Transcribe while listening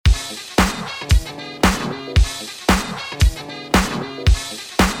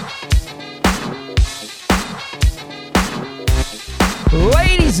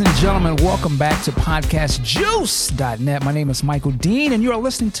gentlemen, welcome back to podcastjuice.net. My name is Michael Dean, and you are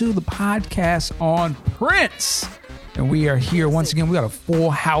listening to the podcast on Prince. And we are here once again. We got a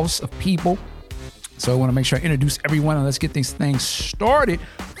full house of people. So I want to make sure I introduce everyone, and let's get these things started.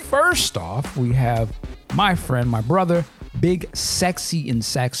 First off, we have my friend, my brother, Big Sexy in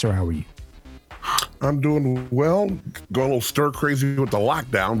Saxer. How are you? I'm doing well. Going a little stir crazy with the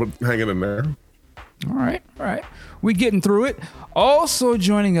lockdown, but hanging in there. All right. We're getting through it. Also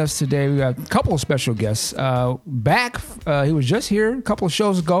joining us today, we got a couple of special guests. He was just here a couple of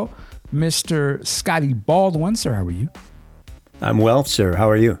shows ago, Mr. Scotty Baldwin. Sir, how are you? I'm well, sir. How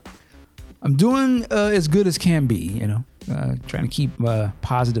are you? I'm doing as good as can be, trying to keep a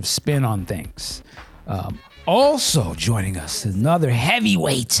positive spin on things. Also joining us is another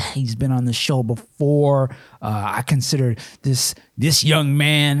heavyweight. He's been on the show before. I consider this young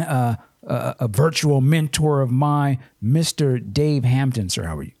man a virtual mentor of mine, Mr. Dave Hampton. Sir,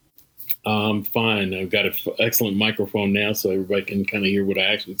 how are you? I'm fine. I've got an excellent microphone now, so everybody can kind of hear what I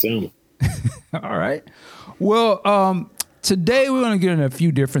actually sound like. All right. Well, today we're going to get into a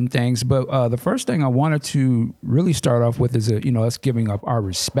few different things, but the first thing I wanted to really start off with is, us giving up our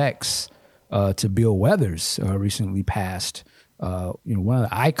respects to Bill Withers, recently passed. One of the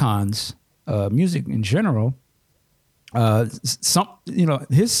icons, music in general.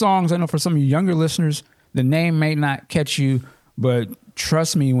 His songs, I know for some of you younger listeners, the name may not catch you, but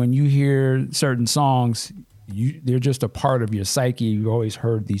trust me, when you hear certain songs, they're just a part of your psyche. You've always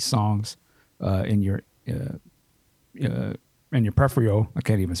heard these songs in your peripheral. I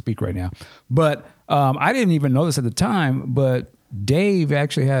can't even speak right now. But I didn't even know this at the time, but Dave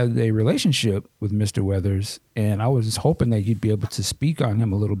actually had a relationship with Mr. Withers, and I was just hoping that you'd be able to speak on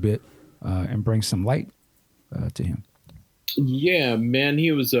him a little bit and bring some light to him. Yeah, man,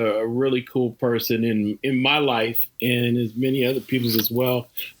 he was a really cool person in my life, and as many other people's as well.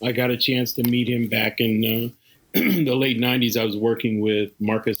 I got a chance to meet him back in the late 90s. I was working with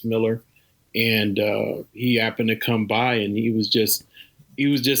Marcus Miller, and he happened to come by, and he was just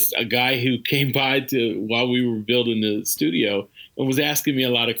a guy who came by while we were building the studio and was asking me a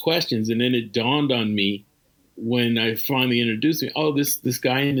lot of questions. And then it dawned on me when I finally introduced him, this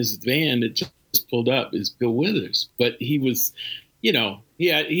guy in his van that just pulled up is Bill Withers. But he was, he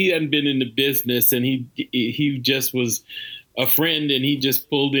hadn't been in the business, and he just was a friend, and he just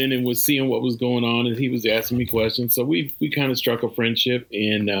pulled in and was seeing what was going on, and he was asking me questions. So we kind of struck a friendship,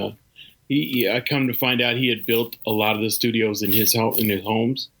 and I come to find out he had built a lot of the studios in his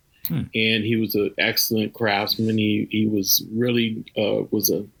homes, and he was an excellent craftsman. He was really was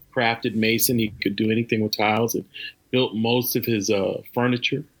a crafted mason. He could do anything with tiles, and built most of his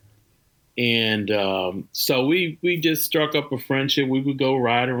furniture. And so we just struck up a friendship. We would go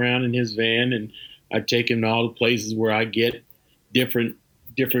ride around in his van, and I'd take him to all the places where I get different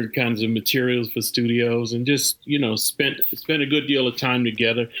kinds of materials for studios, and just, spent a good deal of time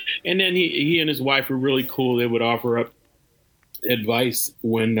together. And then he and his wife were really cool. They would offer up advice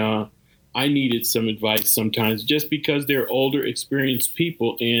when I needed some advice sometimes, just because they're older, experienced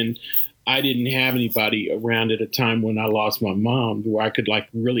people. And I didn't have anybody around at a time when I lost my mom where I could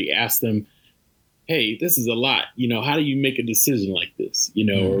really ask them, hey, this is a lot. How do you make a decision like this?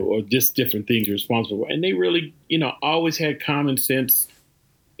 Or just different things you're responsible for. And they really, always had common sense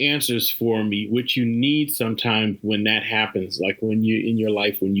answers for me, which you need sometimes when that happens. Like when you in your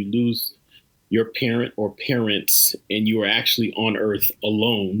life, when you lose your parent or parents and you are actually on earth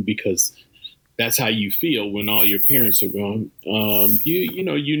alone, because that's how you feel when all your parents are gone.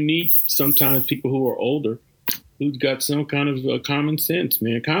 You need sometimes people who are older who've got some kind of common sense,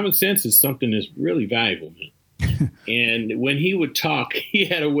 man. Common sense is something that's really valuable, man. And when he would talk, he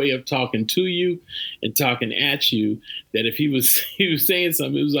had a way of talking to you and talking at you that if he was saying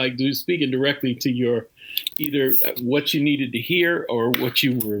something, it was like speaking directly to your either what you needed to hear or what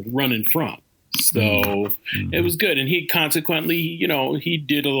you were running from. So it was good. And he consequently, he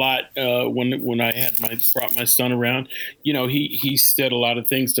did a lot when I brought my son around. He said a lot of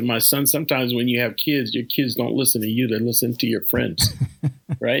things to my son. Sometimes when you have kids, your kids don't listen to you. They listen to your friends.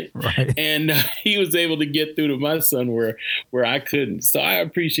 Right. And he was able to get through to my son where I couldn't. So I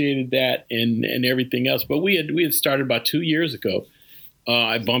appreciated that and everything else. But we had started about 2 years ago.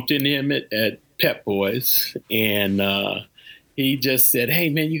 I bumped into him at Pep Boys, and he just said, hey,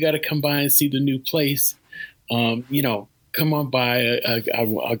 man, you got to come by and see the new place. Come on by.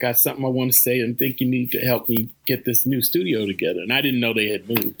 I got something I want to say and think you need to help me get this new studio together. And I didn't know they had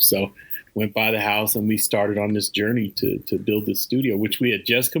moved. So went by the house and we started on this journey to build the studio, which we had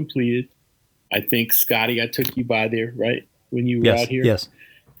just completed. I think, Scotty, I took you by there, right? When you were out here? Yes.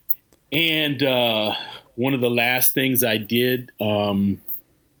 And one of the last things I did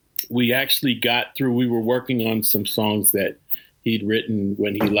we actually got through. We were working on some songs that he'd written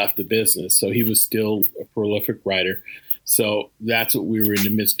when he left the business. So he was still a prolific writer. So that's what we were in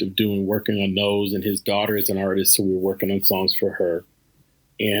the midst of doing, working on those. And his daughter is an artist, so we were working on songs for her.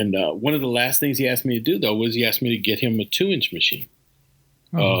 And one of the last things he asked me to do, though, was he asked me to get him a 2-inch machine,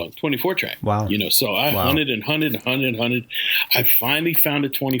 24 track. Wow. You know, so I hunted. I finally found a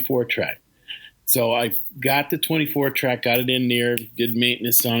 24 track. So I got the 24 track, got it in there, did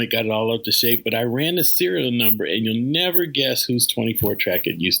maintenance on it, got it all up to shape. But I ran the serial number, and you'll never guess whose 24 track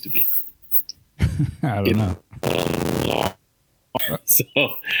it used to be. I don't know.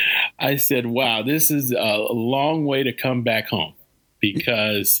 So I said, wow, this is a long way to come back home,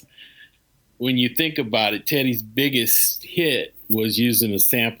 because when you think about it, Teddy's biggest hit was using a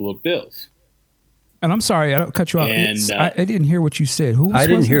sample of Bill's. And I'm sorry, I don't cut you off. And, I didn't hear what you said. I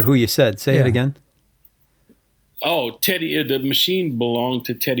didn't hear who you said. Say it again. Oh, Teddy, the machine belonged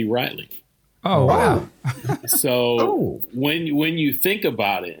to Teddy Riley. Oh, wow. So when you think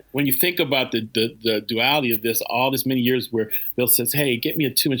about it, when you think about the duality of this, all this many years where Bill says, hey, get me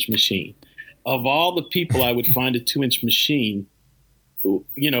a 2-inch machine. Of all the people I would find a 2-inch machine,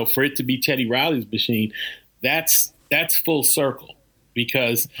 you know, for it to be Teddy Riley's machine, that's full circle,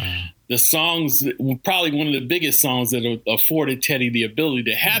 because the songs, probably one of the biggest songs that afforded Teddy the ability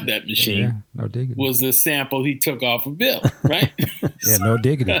to have that machine was the sample he took off of Bill, right? Yeah, no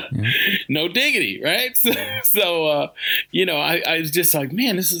diggity. Yeah. No diggity, right? So you know, I was just like,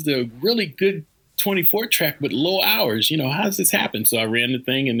 man, this is a really good 24 track with low hours. You know, how does this happen? So I ran the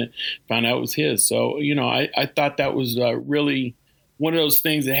thing and found out it was his. So, you know, I thought that was really one of those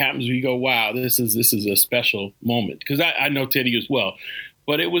things that happens where you go, wow, this is a special moment, because I know Teddy as well.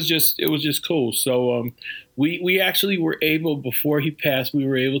 But it was just cool. So we actually were able, before he passed, we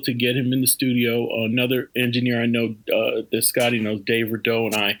were able to get him in the studio. Another engineer I know that Scotty knows, Dave Rideau,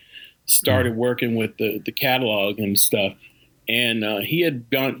 and I started working with the catalog and stuff. And he had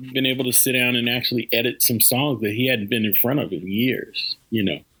been able to sit down and actually edit some songs that he hadn't been in front of in years, you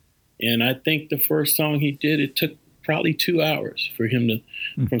know. And I think the first song he did, it took probably 2 hours for him to,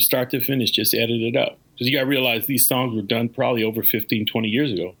 from start to finish, just edit it up. Because you got to realize these songs were done probably over 15, 20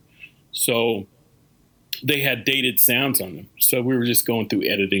 years ago. So they had dated sounds on them. So we were just going through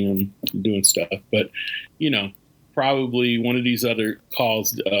editing them, doing stuff. But, you know, probably one of these other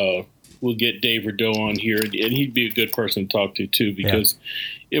calls, we'll get Dave Rideau on here. And he'd be a good person to talk to, too, because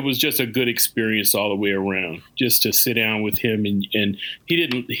it was just a good experience all the way around, just to sit down with him. And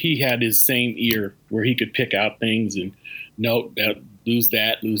he had his same ear where he could pick out things and note that, lose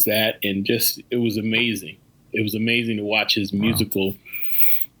that. And just, it was amazing. It was amazing to watch his musical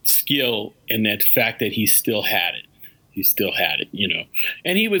skill, and that fact that he still had it. He still had it, you know.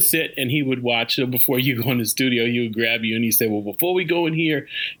 And he would sit and he would watch. So before you go in the studio, he would grab you and he'd say, well, before we go in here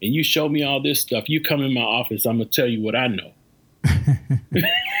and you show me all this stuff, you come in my office, I'm going to tell you what I know.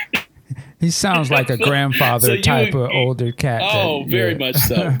 He sounds like a grandfather type of older cat. Oh, very much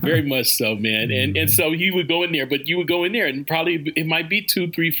so. Very much so, man. And so he would go in there, but you would go in there and probably it might be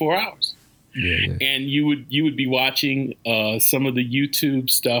 2, 3, 4 hours. Yeah. And you would be watching some of the YouTube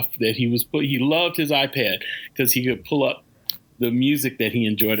stuff that he was he loved his iPad because he could pull up the music that he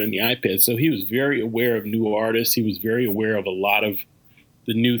enjoyed on the iPad. So he was very aware of new artists. He was very aware of a lot of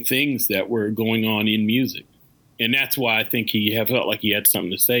the new things that were going on in music. And that's why I think he felt like he had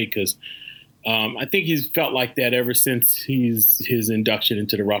something to say, because I think he's felt like that ever since his induction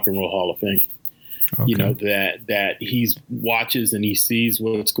into the Rock and Roll Hall of Fame. Okay. You know, that he watches and he sees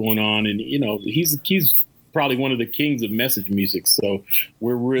what's going on, and you know, he's probably one of the kings of message music. So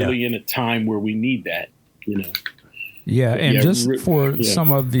we're really in a time where we need that, you know. Yeah, and just for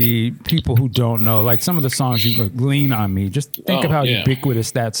some of the people who don't know, like some of the songs, you like Lean on Me. Just think of how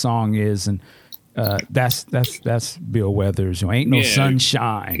ubiquitous that song is, and that's Bill Weathers. You know, Ain't No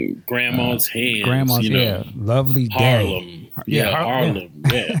Sunshine, Grandma's Hands, you know, Lovely Day, Harlem,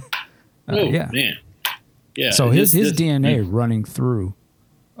 man. Yeah. So his DNA running through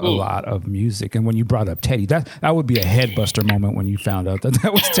a lot of music. And when you brought up Teddy, that would be a headbuster moment when you found out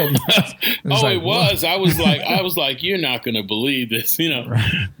that was Teddy. It was. I was like, you're not going to believe this, you know,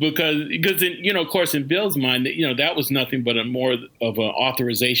 because you know, of course, in Bill's mind, you know, that was nothing but a more of an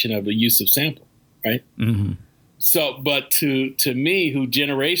authorization of the use of sample, right? Mm-hmm. So, but to me, who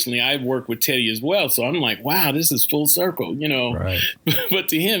generationally, I've worked with Teddy as well. So I'm like, wow, this is full circle, you know. Right. But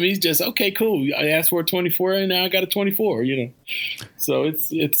to him, he's just, okay, cool. I asked for a 24 and now I got a 24, you know. So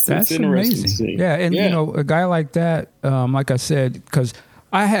it's interesting amazing. To see. Yeah, and you know, a guy like that, like I said, because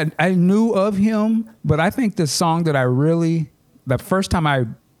I knew of him, but I think the song that the first time I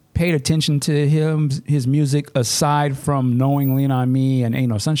paid attention to his music aside from knowing Lean on Me and Ain't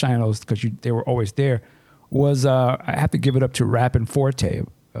No Sunshine, because they were always there, was I have to give it up to Rappin' Forte.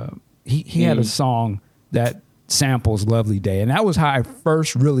 He had a song that samples Lovely Day, and that was how I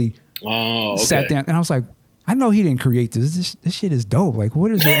first really sat down, and I was like, I know he didn't create this. This shit is dope. Like,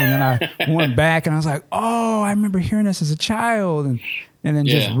 what is it? And then I went back and I was like, oh, I remember hearing this as a child, and then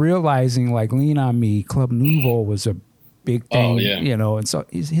just realizing like Lean on Me, Club Nouveau was a big thing, you know, and so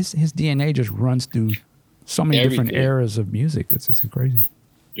his DNA just runs through so many different eras of music. It's just crazy.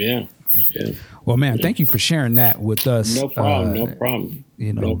 Yeah. Well, man, thank you for sharing that with us. No problem.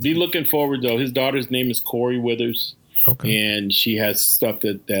 You know, be looking forward though. His daughter's name is Corey Withers. Okay. And she has stuff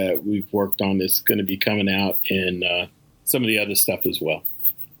that we've worked on that's going to be coming out, and some of the other stuff as well.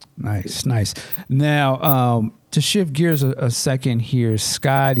 Nice. Now, to shift gears a second here,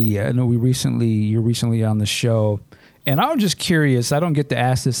 Scotty, I know you're recently on the show, and I'm just curious. I don't get to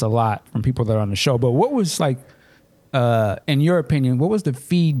ask this a lot from people that are on the show, but what was like, in your opinion, what was the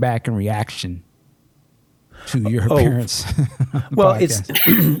feedback and reaction to your appearance? Well,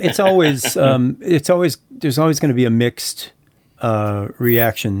 it's always there's always going to be a mixed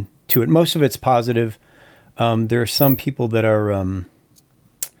reaction to it. Most of it's positive. There are some people that are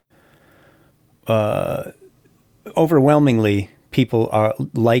overwhelmingly people are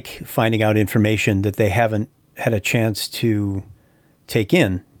like finding out information that they haven't had a chance to take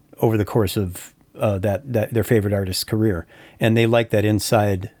in over the course of that their favorite artist's career, and they like that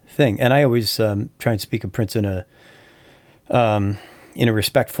inside thing. And I always try and speak of Prince in a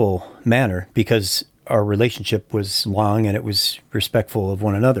respectful manner, because our relationship was long and it was respectful of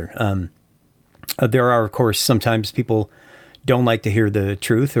one another. There are, of course, sometimes people don't like to hear the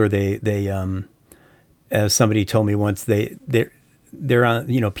truth, or they as somebody told me once, they're on,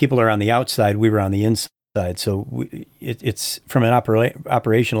 you know, people are on the outside, we were on the inside. So it's from an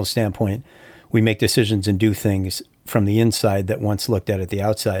operational standpoint, we make decisions and do things from the inside that once looked at the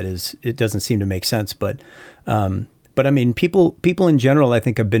outside it doesn't seem to make sense. But I mean, people in general, I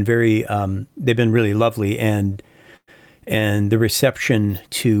think, have been very, they've been really lovely, and the reception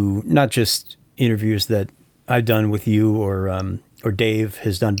to not just interviews that I've done with you or Dave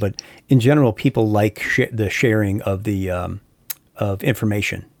has done, but in general, people like the sharing of the of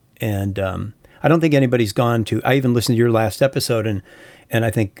information. And I don't think anybody's gone to. I even listened to your last episode, and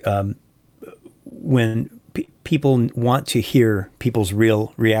I think when people want to hear people's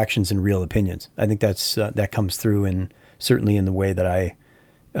real reactions and real opinions, I think that comes through, and certainly in the way that I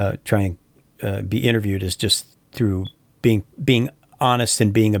try and be interviewed, is just through being honest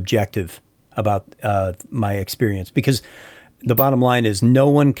and being objective about my experience. Because the bottom line is, no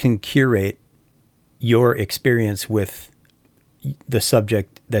one can curate your experience with the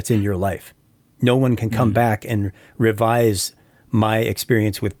subject that's in your life. No one can come back and revise my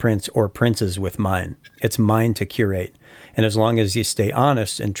experience with Prince or Prince's with mine. It's mine to curate. And as long as you stay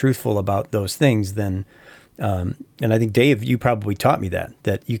honest and truthful about those things, then, and I think, Dave, you probably taught me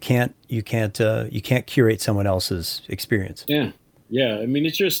that you can't curate someone else's experience. Yeah. I mean,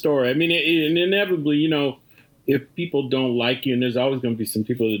 it's your story. I mean, and inevitably, you know, if people don't like you, and there's always going to be some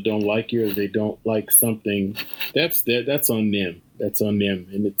people that don't like you, or they don't like something, that's on them. That's on them.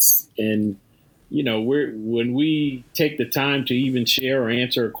 And you know, when we take the time to even share or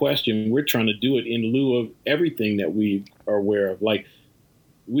answer a question, we're trying to do it in lieu of everything that we are aware of. Like,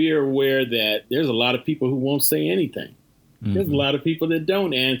 we are aware that there's a lot of people who won't say anything. Mm-hmm. There's a lot of people that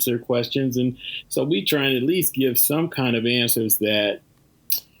don't answer questions. And so we try and at least give some kind of answers that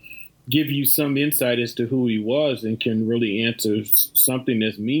give you some insight as to who he was, and can really answer something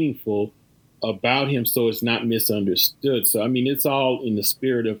that's meaningful about him, so it's not misunderstood. So, I mean, it's all in the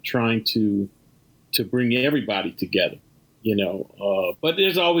spirit of trying to bring everybody together, you know. But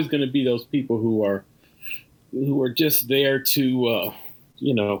there's always going to be those people who are just there to,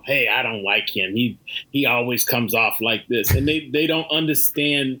 you know, hey, I don't like him. He always comes off like this, and they don't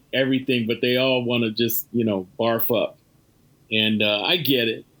understand everything, but they all want to just, you know, barf up. And I get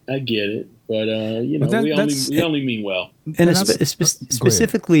it, but you know, we only mean well. And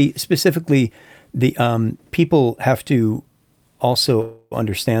specifically, the people have to also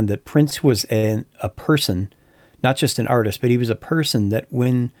understand that Prince was a person, not just an artist, but he was a person that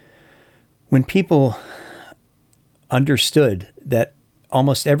when people understood that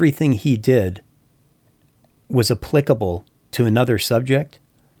almost everything he did was applicable to another subject,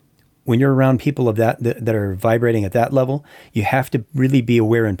 when you're around people of that are vibrating at that level, you have to really be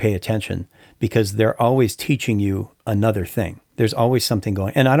aware and pay attention, because they're always teaching you another thing. There's always something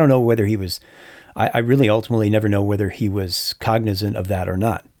going. And I don't know whether he was, I really ultimately never know whether he was cognizant of that or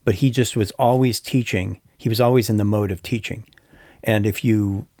not, but he just was always teaching. He was always in the mode of teaching. And if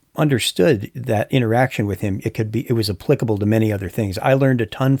you understood that interaction with him, it was applicable to many other things. I learned a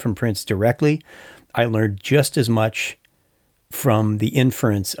ton from Prince directly. I learned just as much from the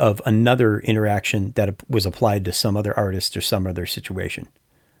inference of another interaction that was applied to some other artist or some other situation.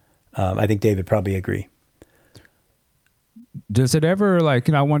 I think David probably agree. Does it ever, like,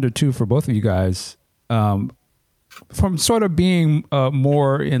 I wonder too, for both of you guys, from sort of being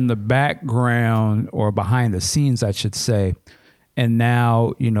more in the background or behind the scenes, I should say, and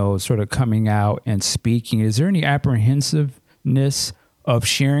now, sort of coming out and speaking, is there any apprehensiveness of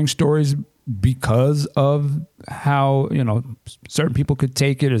sharing stories because of how, certain people could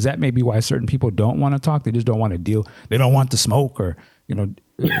take it? Is that maybe why certain people don't want to talk? They just don't want to deal. They don't want the smoke, or, you know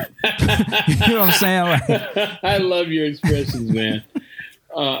what I'm saying? Like, I love your expressions, man.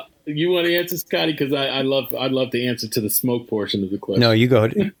 You want to answer, Scotty? Because I'd love to answer to the smoke portion of the question. No, you go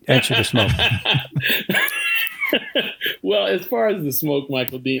ahead. Answer the smoke. Well, as far as the smoke,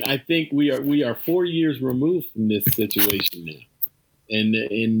 Michael Dean, I think we are 4 years removed from this situation now. And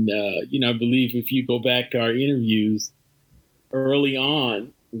I believe if you go back to our interviews early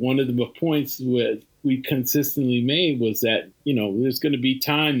on, one of the points we consistently made was that, there's going to be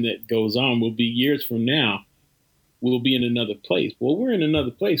time that goes on. We'll be years from now, we'll be in another place. Well, we're in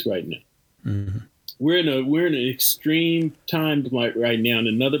another place right now. Mm-hmm. We're in an extreme time right now, in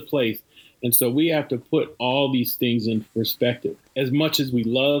another place. And so we have to put all these things in perspective. As much as we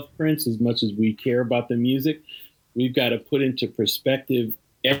love Prince, as much as we care about the music, we've got to put into perspective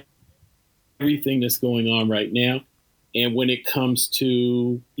everything that's going on right now. And when it comes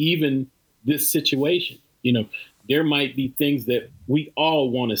to even this situation, there might be things that we all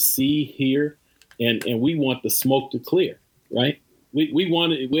want to see, hear, and we want the smoke to clear, right? We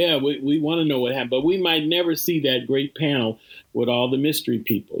want to know what happened, but we might never see that great panel with all the mystery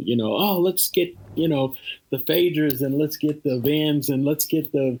people. Let's get the Phaedras and let's get the Vans and let's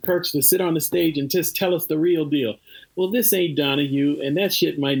get the Kirks to sit on the stage and just tell us the real deal. Well, this ain't Donahue, and that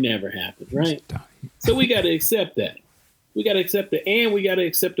shit might never happen, right? So we got to accept that. We got to accept it, and we got to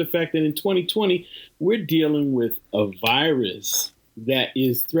accept the fact that in 2020 we're dealing with a virus that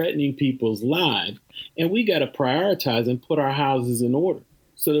is threatening people's lives, and we got to prioritize and put our houses in order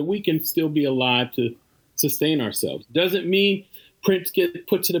so that we can still be alive to sustain ourselves. Doesn't mean Prince gets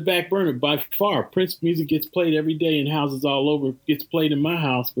put to the back burner. By far, Prince music gets played every day in houses all over. Gets played in my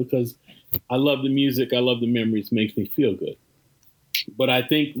house because I love the music. I love the memories. Makes me feel good. But I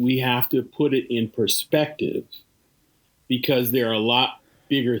think we have to put it in perspective because there are a lot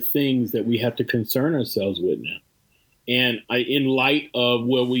bigger things that we have to concern ourselves with now. And in light of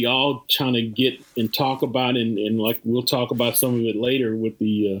what we all trying to get and talk about, and like we'll talk about some of it later with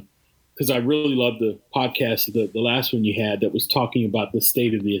the, because I really love the podcast, the last one you had that was talking about the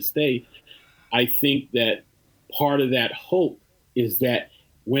state of the estate. I think that part of that hope is that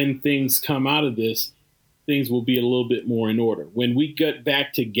when things come out of this, things will be a little bit more in order. When we get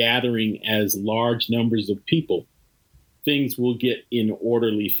back to gathering as large numbers of people, things will get in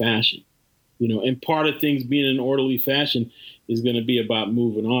orderly fashion. And part of things being in orderly fashion is going to be about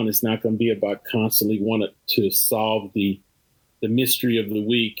moving on. It's not going to be about constantly wanting to solve the mystery of the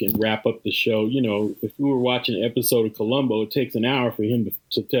week and wrap up the show. If we were watching an episode of Columbo, it takes an hour for him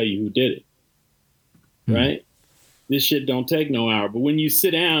to tell you who did it, right? This shit don't take no hour. But when you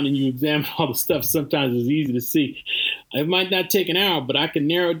sit down and you examine all the stuff, sometimes it's easy to see. It might not take an hour, but I can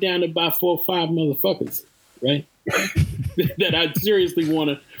narrow it down to about 4 or 5 motherfuckers, right? that I seriously want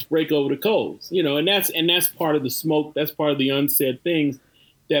to break over the coals, and that's part of the smoke. That's part of the unsaid things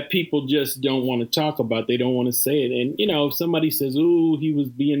that people just don't want to talk about. They don't want to say it. And, if somebody says, "Ooh, he was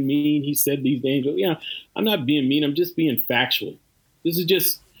being mean. He said these things." I'm not being mean. I'm just being factual. This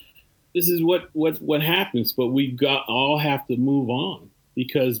is what happens. But we all have to move on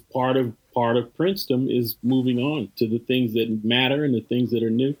because part of Princedom is moving on to the things that matter and the things that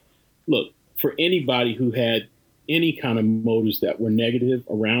are new. Look, for anybody who had any kind of motives that were negative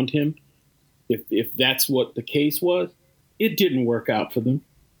around him, if that's what the case was, it didn't work out for them.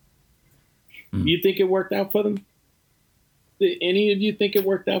 You think it worked out for them? Did any of you think it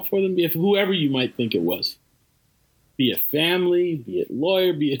worked out for them? If whoever you might think it was, be it family, be it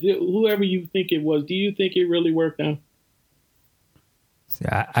lawyer, be it whoever you think it was, do you think it really worked out? See,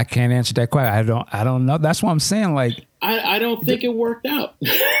 I can't answer that question. I don't know. That's what I'm saying. Like, I don't think it worked out.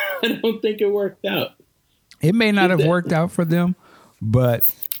 I don't think it worked out. It may not have worked out for them, but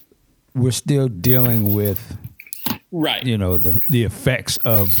we're still dealing with, right? The effects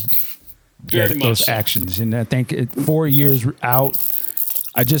of those actions. And I think 4 years out,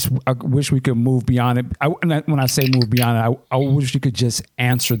 I wish we could move beyond it. When I say move beyond it, I wish you could just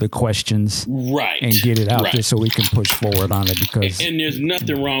answer the questions right and get it out right. there so we can push forward on it. Because and there's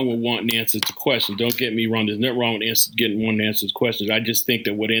nothing wrong with wanting answers to questions. Don't get me wrong. There's nothing wrong with wanting answers to questions. I just think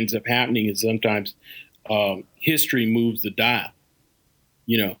that what ends up happening is sometimes history moves the dial,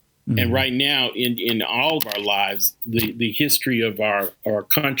 And right now, in all of our lives, the history of our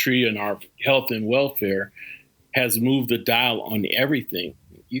country and our health and welfare has moved the dial on everything.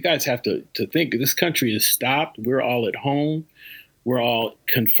 You guys have to think this country is stopped. We're all at home. We're all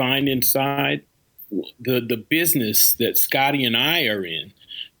confined inside. The business that Scotty and I are in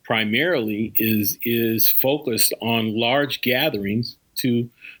primarily is focused on large gatherings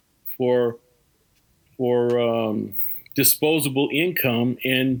for disposable income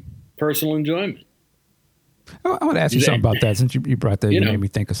and personal enjoyment. I want to ask you something about that since you brought that. You made me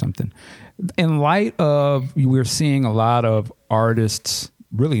think of something. In light of, we're seeing a lot of artists,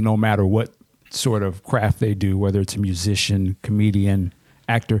 really no matter what sort of craft they do, whether it's a musician, comedian,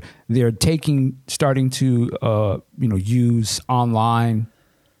 actor, they're starting to use online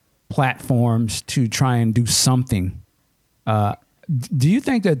platforms to try and do something. Do you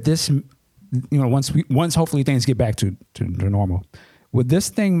think that this, once hopefully things get back to normal, would this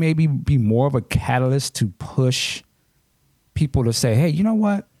thing maybe be more of a catalyst to push people to say, hey, you know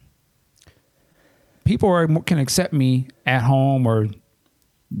what? People can accept me at home or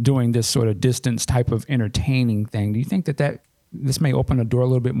doing this sort of distance type of entertaining thing. Do you think that this may open the door a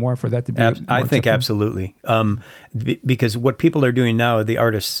little bit more for that to be? I think absolutely. Because what people are doing now, the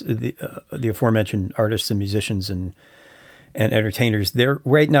artists, the aforementioned artists and musicians and entertainers, they're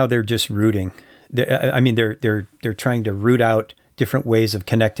just rooting. They're trying to root out different ways of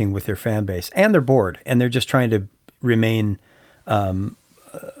connecting with their fan base, and they're bored, and they're just trying to remain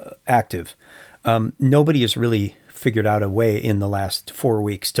active. Nobody has really figured out a way in the last 4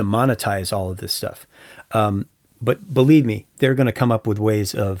 weeks to monetize all of this stuff. But believe me, they're going to come up with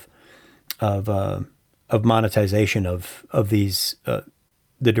ways of monetization of these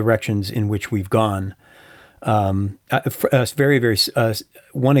the directions in which we've gone. One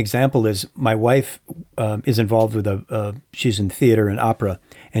example is my wife is involved with she's in theater and opera,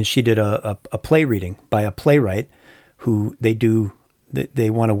 and she did a play reading by a playwright who they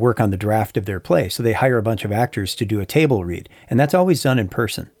want to work on the draft of their play. So they hire a bunch of actors to do a table read, and that's always done in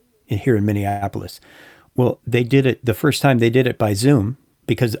person here in Minneapolis. Well, they did it the first time they did it by Zoom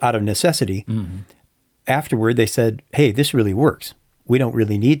because out of necessity. Mm-hmm. Afterward, they said, hey, this really works. We don't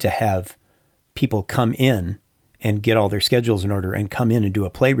really need to have people come in and get all their schedules in order and come in and do a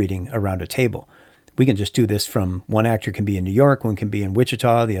play reading around a table. We can just do this from one actor can be in New York, one can be in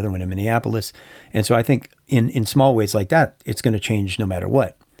Wichita, the other one in Minneapolis. And so I think in small ways like that, it's going to change no matter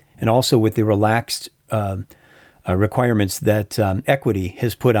what. And also with the relaxed requirements that Equity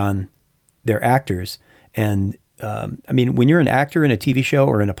has put on their actors. And when you're an actor in a TV show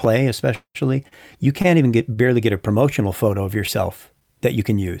or in a play, especially, you can't even barely get a promotional photo of yourself that you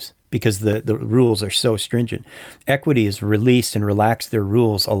can use because the rules are so stringent. Equity has released and relaxed their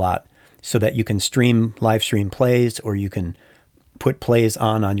rules a lot so that you can live stream plays, or you can put plays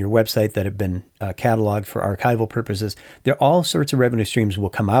on your website that have been cataloged for archival purposes. There are all sorts of revenue streams will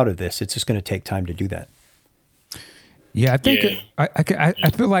come out of this. It's just going to take time to do that. Yeah, I think I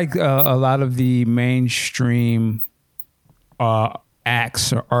feel like a lot of the mainstream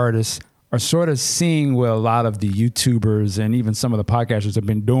acts or artists are sort of seeing what a lot of the YouTubers and even some of the podcasters have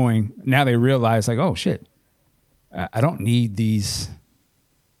been doing. Now they realize, like, oh shit, I don't need these.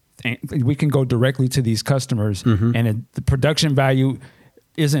 We can go directly to these customers, mm-hmm. and the production value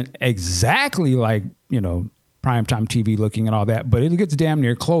isn't exactly like primetime TV looking and all that, but it gets damn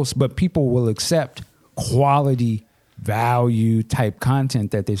near close. But people will accept quality, value type content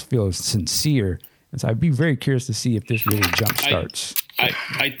that they feel is sincere. And so I'd be very curious to see if this really jumpstarts.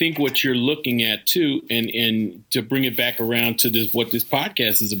 I think what you're looking at too, and to bring it back around to what this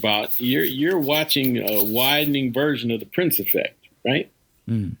podcast is about, you're watching a widening version of the Prince effect, right?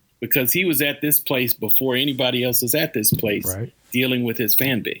 Mm. Because he was at this place before anybody else was at this place, right, dealing with his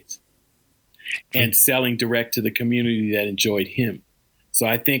fan base and selling direct to the community that enjoyed him. So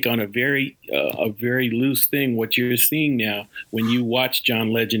I think on a very loose thing, what you're seeing now, when you watch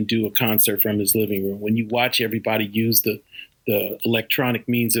John Legend do a concert from his living room, when you watch everybody use the electronic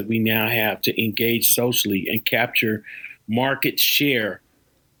means that we now have to engage socially and capture market share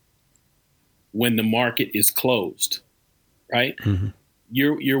when the market is closed, right? Mm-hmm.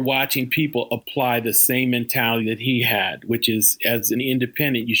 You're watching people apply the same mentality that he had, which is, as an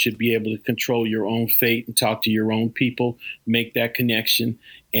independent, you should be able to control your own fate and talk to your own people, make that connection,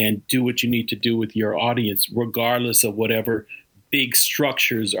 and do what you need to do with your audience, regardless of whatever big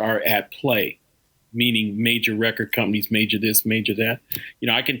structures are at play, meaning major record companies, major this, major that. You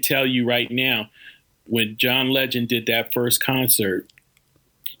know, I can tell you right now, when John Legend did that first concert,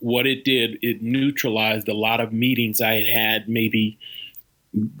 what it did, it neutralized a lot of meetings I had maybe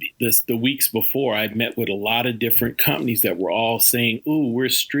the weeks before. I'd met with a lot of different companies that were all saying, "Ooh, we're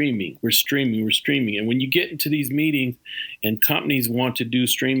streaming. And when you get into these meetings and companies want to do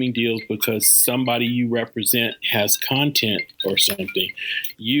streaming deals because somebody you represent has content or something,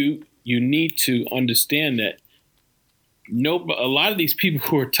 you need to understand that a lot of these people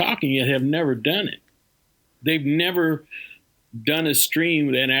who are talking it have never done it. They've never done a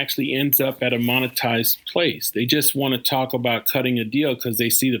stream that actually ends up at a monetized place. They just want to talk about cutting a deal because they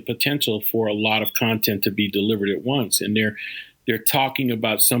see the potential for a lot of content to be delivered at once. And they're talking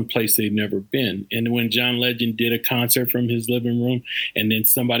about some place they've never been. And when John Legend did a concert from his living room, and then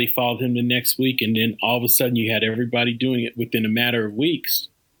somebody followed him the next week, and then all of a sudden you had everybody doing it within a matter of weeks,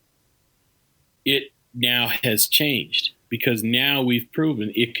 it now has changed because now we've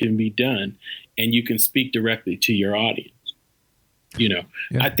proven it can be done and you can speak directly to your audience. You know,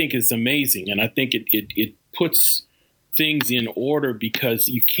 yeah. I think it's amazing. And I think it puts things in order because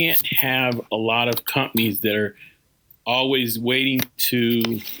you can't have a lot of companies that are always waiting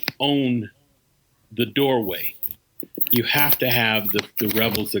to own the doorway. You have to have the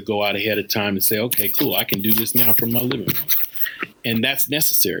rebels that go out ahead of time and say, okay, cool, I can do this now from my living room. And that's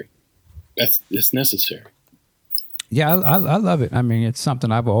necessary. That's necessary. Yeah, I love it. I mean, it's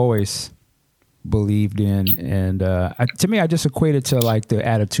something I've always believed in, and to me, I just equate it to like the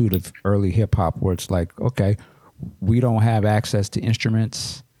attitude of early hip hop, where it's like, okay, we don't have access to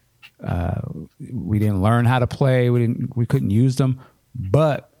instruments, we didn't learn how to play, we couldn't use them,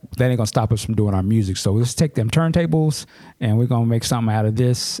 but that ain't gonna stop us from doing our music. So let's take them turntables and we're gonna make something out of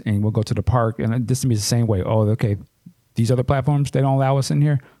this, and we'll go to the park. And this to me is the same way. Oh, okay, these other platforms, they don't allow us in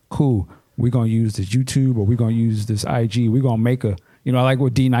here. Cool, we're gonna use this YouTube or we're gonna use this IG. We're gonna make a, you know, like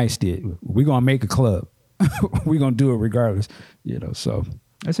what D Nice did. We're gonna make a club. We're gonna do it regardless. You know, so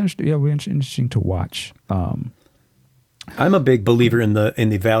that's interesting. Yeah, we're interesting to watch. I'm a big believer in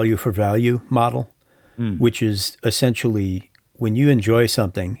the value for value model, which is essentially when you enjoy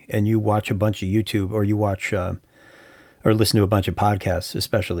something and you watch a bunch of YouTube or you watch or listen to a bunch of podcasts,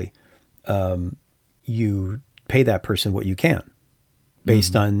 especially, you pay that person what you can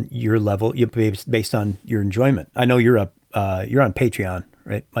based on your level, based on your enjoyment. I know you're on Patreon,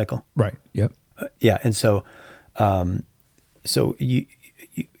 right, Michael? Right. Yep. Yeah. And so, so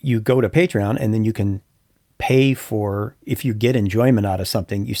you go to Patreon and then you can pay for, if you get enjoyment out of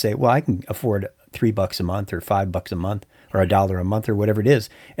something, you say, well, I can afford $3 a month or $5 a month or $1 a month or whatever it is.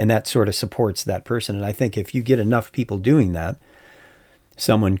 And that sort of supports that person. And I think if you get enough people doing that,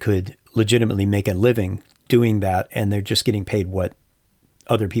 someone could legitimately make a living doing that. And they're just getting paid what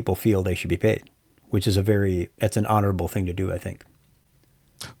other people feel they should be paid, which is that's an honorable thing to do, I think.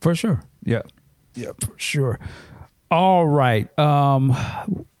 For sure. Yeah. Yeah, for sure. All right.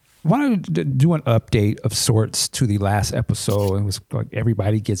 Wanted to do an update of sorts to the last episode. It was like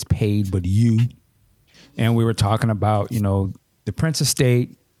everybody gets paid but you. And we were talking about, you know, the Prince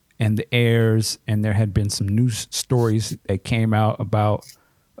estate and the heirs. And there had been some news stories that came out about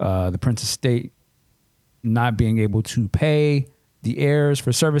the Prince estate not being able to pay the heirs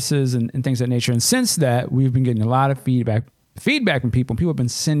for services and things of that nature. And since that, we've been getting a lot of feedback from people. People have been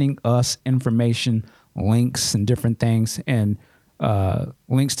sending us information, links and different things, and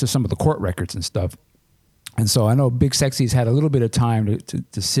links to some of the court records and stuff. And so I know Big Sexy's had a little bit of time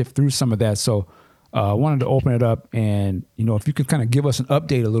to sift through some of that. So I wanted to open it up and, you know, if you could kind of give us an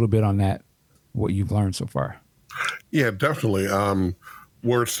update a little bit on that, what you've learned so far. Yeah, definitely.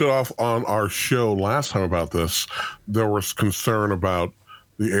 We're still off on our show last time about this. There was concern about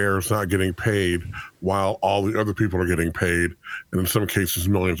the heirs not getting paid while all the other people are getting paid, and in some cases,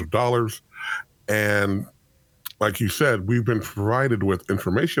 millions of dollars. And like you said, we've been provided with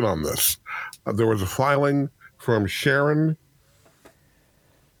information on this. There was a filing from Sharon,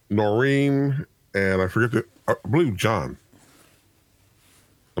 Noreen, and I believe John.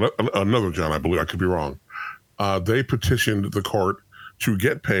 Another John, I believe. I could be wrong. They petitioned the court to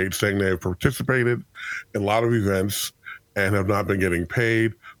get paid, saying they have participated in a lot of events and have not been getting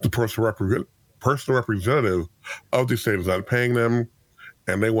paid. The personal representative of the estate is not paying them,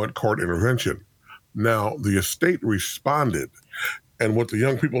 and they want court intervention. Now, the estate responded, and what the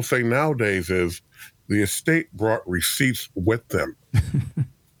young people say nowadays is the estate brought receipts with them.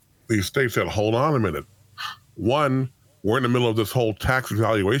 The estate said, hold on a minute. One, we're in the middle of this whole tax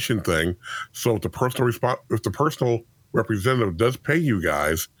evaluation thing, so if the personal representative does pay you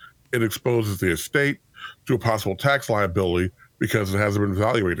guys, it exposes the estate to a possible tax liability because it hasn't been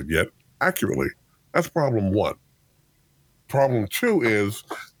evaluated yet accurately. That's problem one. Problem two is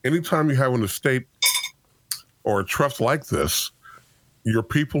anytime you have an estate or a trust like this, your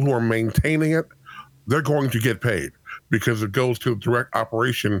people who are maintaining it, they're going to get paid because it goes to the direct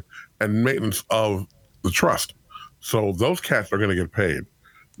operation and maintenance of the trust. So those cats are going to get paid.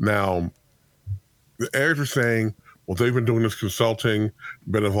 Now, the heirs are saying, well, they've been doing this consulting,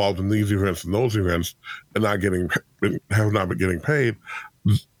 been involved in these events and those events, and have not been getting paid.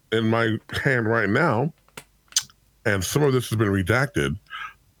 In my hand right now, and some of this has been redacted,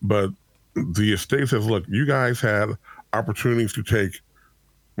 but the estate says, look, you guys had opportunities to take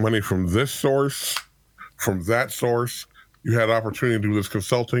money from this source, from that source. You had opportunity to do this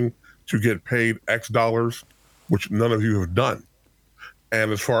consulting to get paid X dollars, which none of you have done.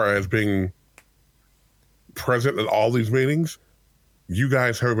 And as far as being present at all these meetings, you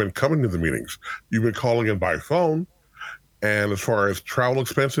guys haven't been coming to the meetings. You've been calling in by phone. And as far as travel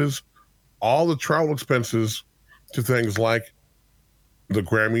expenses, all the travel expenses to things like the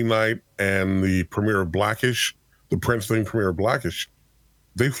Grammy night and the premiere of Blackish, the Prince thing premiere of Blackish,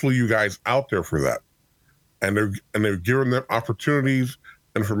 they flew you guys out there for that. And they're giving them opportunities,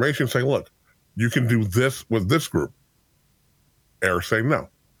 information, saying, look, you can do this with this group. Heirs say no.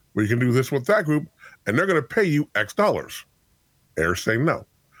 Well, you can do this with that group, and they're going to pay you X dollars. Heirs say no.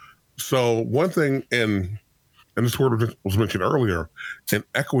 So one thing and this word was mentioned earlier, in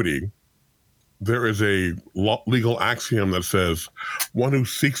equity, there is a legal axiom that says one who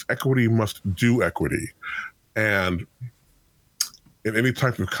seeks equity must do equity. And in any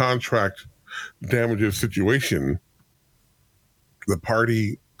type of contract damages situation, the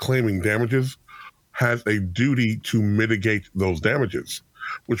party claiming damages has a duty to mitigate those damages,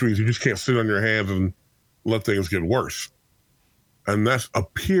 which means you just can't sit on your hands and let things get worse. And that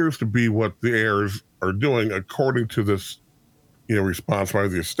appears to be what the heirs are doing, according to this, response by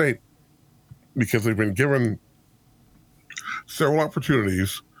the estate, because they've been given several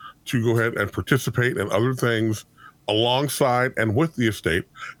opportunities to go ahead and participate in other things alongside and with the estate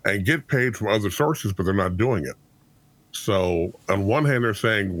and get paid from other sources, but they're not doing it. So on one hand, they're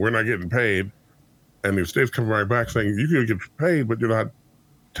saying, we're not getting paid. And the estate's coming right back saying, you can get paid, but you're not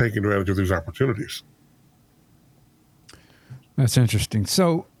taking advantage of these opportunities. That's interesting.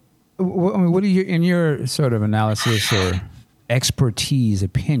 So, what do you, in your sort of analysis or expert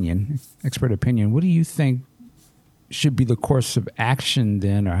opinion, what do you think should be the course of action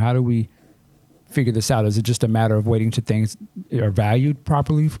then, or how do we figure this out? Is it just a matter of waiting till things are valued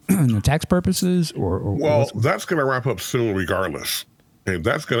properly for tax purposes, or well, that's going to wrap up soon, regardless. Okay,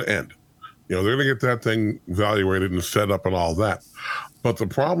 that's going to end. They're going to get that thing evaluated and set up and all that. But the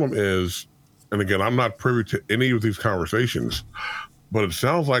problem is, and again, I'm not privy to any of these conversations, but it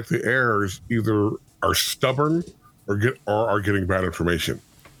sounds like the heirs either are stubborn or are getting bad information.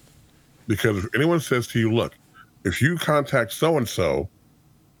 Because if anyone says to you, look, if you contact so-and-so,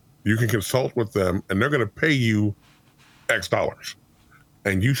 you can consult with them and they're going to pay you X dollars.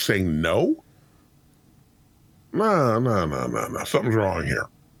 And you say no? No. Something's wrong here.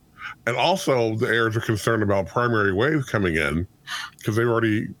 And also, the heirs are concerned about Primary Wave coming in because they've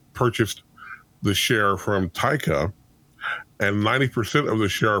already purchased the share from Taika, and 90% of the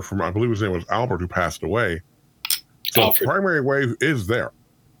share from, I believe his name was Albert, who passed away. So Alfred. Primary Wave is there.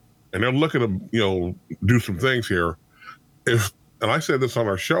 And they're looking to, do some things here. And I said this on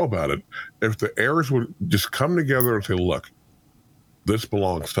our show about it, if the heirs would just come together and say, look, this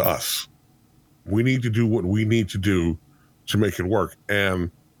belongs to us. We need to do what we need to do to make it work.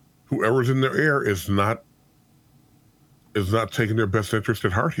 And whoever's in their ear is not taking their best interest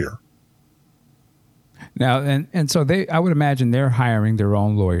at heart here. Now, and so I would imagine they're hiring their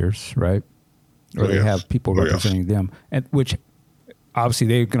own lawyers, right? Or they have people representing them, and which obviously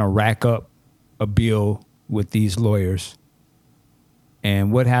they're going to rack up a bill with these lawyers.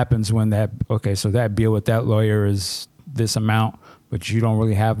 And what happens when so that bill with that lawyer is this amount, but you don't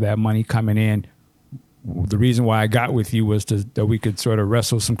really have that money coming in. The reason why I got with you was that we could sort of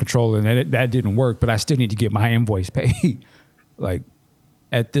wrestle some control, and that didn't work, but I still need to get my invoice paid. Like,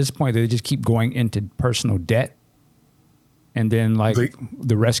 at this point, they just keep going into personal debt. And then,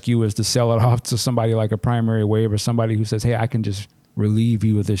 the rescue is to sell it off to somebody like a Primary Wave or somebody who says, hey, I can just relieve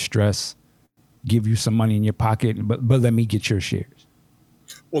you of this stress, give you some money in your pocket, but let me get your shares.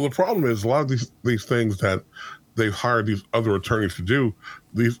 Well, the problem is a lot of these things that they've hired these other attorneys to do,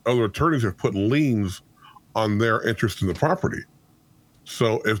 these other attorneys have put liens on their interest in the property.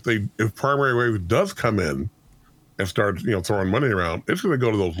 So if Primary Wave does come in and start, throwing money around, it's going to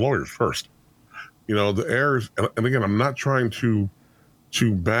go to those lawyers first. The heirs, and again, I'm not trying to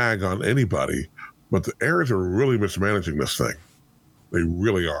bag on anybody, but the heirs are really mismanaging this thing. They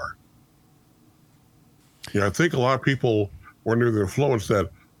really are. I think a lot of people were under the flow and said,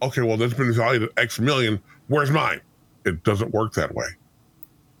 okay, well, this has been valued at X million. Where's mine? It doesn't work that way.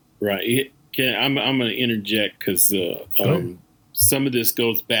 Right. I'm going to interject because some of this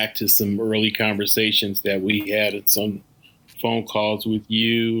goes back to some early conversations that we had at some phone calls with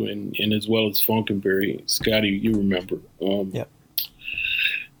you and as well as Funkenberry. Scotty, you remember. Yep.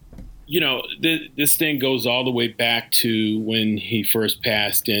 This thing goes all the way back to when he first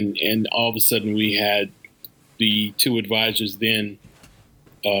passed, and all of a sudden we had the two advisors then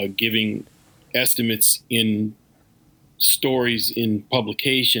giving estimates in stories in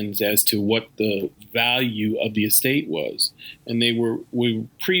publications as to what the value of the estate was. And we were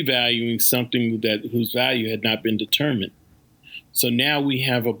pre-valuing something whose value had not been determined. So now we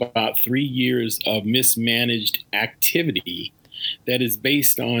have about 3 years of mismanaged activity that is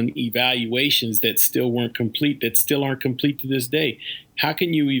based on evaluations that still weren't complete, that still aren't complete to this day. How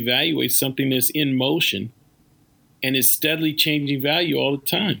can you evaluate something that's in motion and is steadily changing value all the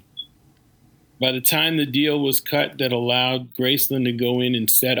time? By the time the deal was cut that allowed Graceland to go in and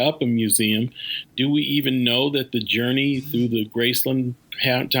set up a museum, do we even know that the journey through the Graceland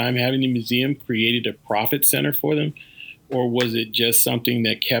time having a museum created a profit center for them? Or was it just something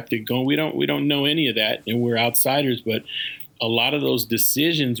that kept it going? We don't know any of that, and we're outsiders, but a lot of those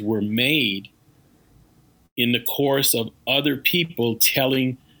decisions were made in the course of other people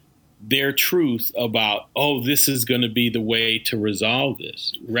telling their truth about, oh, this is going to be the way to resolve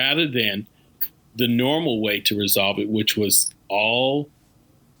this, rather than the normal way to resolve it, which was all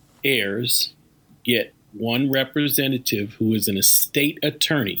heirs get one representative who is an estate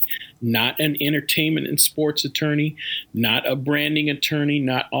attorney, not an entertainment and sports attorney, not a branding attorney,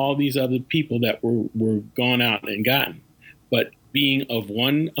 not all these other people that were gone out and gotten, but being of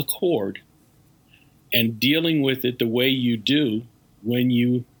one accord and dealing with it the way you do when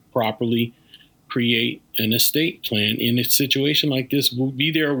you properly create an estate plan in a situation like this. Will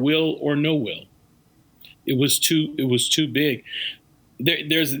be there a will or no will? It was too big.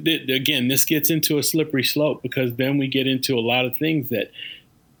 Again, this gets into a slippery slope, because then we get into a lot of things that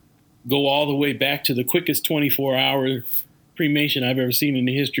go all the way back to the quickest 24-hour cremation I've ever seen in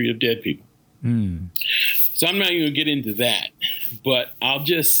the history of dead people. So I'm not even going to get into that, but I'll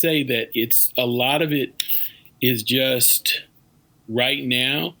just say that a lot of it is just right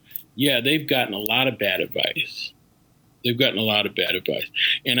now. Yeah, they've gotten a lot of bad advice. And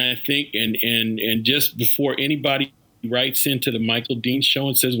I think, and just before anybody writes into the Michael Dean show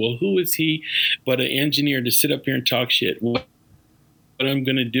and says, well, who is he but an engineer to sit up here and talk shit? What I'm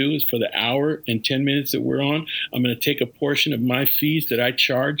going to do is, for the hour and 10 minutes that we're on, I'm going to take a portion of my fees that I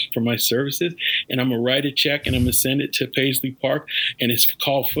charge for my services, and I'm going to write a check, and I'm going to send it to Paisley Park, and it's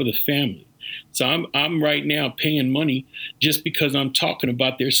called For the Family. So I'm right now paying money just because I'm talking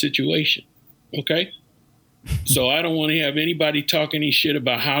about their situation. Okay? So I don't want to have anybody talk any shit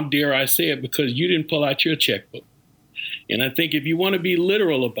about how dare I say it, because you didn't pull out your checkbook. And I think if you want to be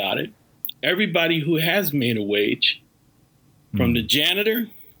literal about it, everybody who has made a wage, from the janitor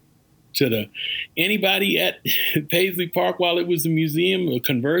to anybody at Paisley Park while it was a museum, a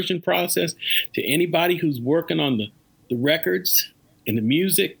conversion process, to anybody who's working on the records and the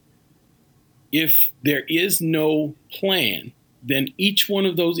music, if there is no plan, then each one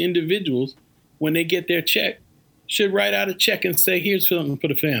of those individuals, when they get their check, should write out a check and say, here's something for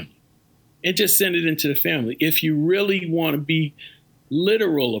the family, and just send it into the family. If you really want to be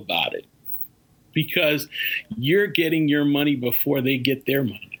literal about it, because you're getting your money before they get their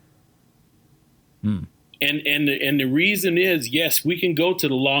money. And the reason is, yes, we can go to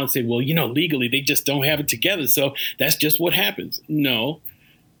the law and say, well, legally they just don't have it together, so that's just what happens. No,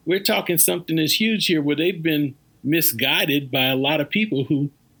 we're talking something that's huge here, where they've been misguided by a lot of people who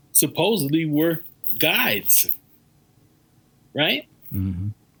supposedly were guides, right? Mm-hmm.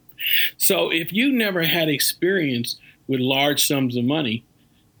 So if you never had experience with large sums of money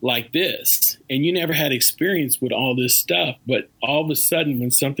like this, and you never had experience with all this stuff, but all of a sudden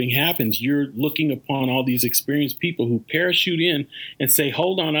when something happens, you're looking upon all these experienced people who parachute in and say,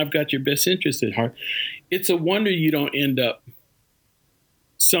 hold on, I've got your best interest at heart. It's a wonder you don't end up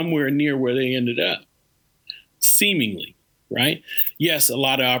somewhere near where they ended up, seemingly, right? Yes, a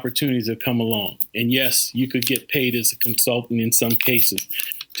lot of opportunities have come along. And yes, you could get paid as a consultant in some cases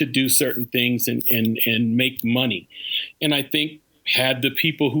to do certain things and make money. And I think, had the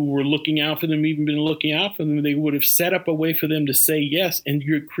people who were looking out for them even been looking out for them, they would have set up a way for them to say yes, and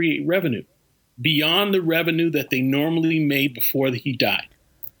you create revenue beyond the revenue that they normally made before he died.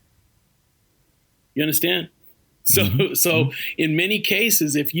 You understand? So in many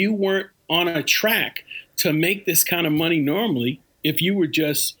cases, if you weren't on a track to make this kind of money normally, if you were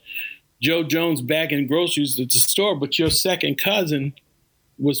just Joe Jones bagging groceries at the store, but your second cousin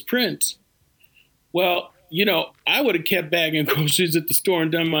was Prince, well, you know, I would have kept bagging groceries at the store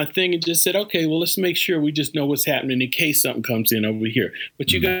and done my thing and just said, okay, well, let's make sure we just know what's happening in case something comes in over here.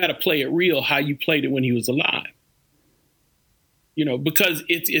 But you got to play it real how you played it when he was alive. You know, because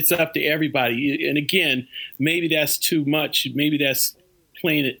it's up to everybody. And again, maybe that's too much. Maybe that's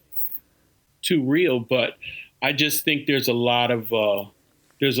playing it too real. But I just think there's a lot of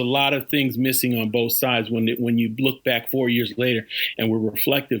things missing on both sides when you look back 4 years later and we're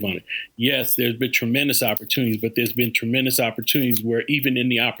reflective on it. Yes, there's been tremendous opportunities, but there's been tremendous opportunities where even in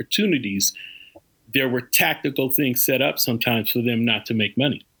the opportunities, there were tactical things set up sometimes for them not to make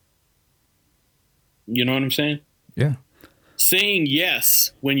money. You know what I'm saying? Yeah. Saying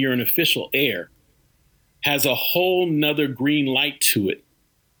yes when you're an official heir has a whole nother green light to it,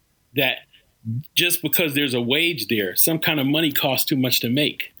 that just because there's a wage there, some kind of money costs too much to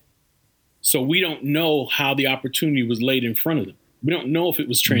make. So we don't know how the opportunity was laid in front of them. We don't know if it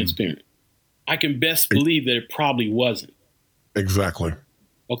was transparent. I can best believe that it probably wasn't. Exactly.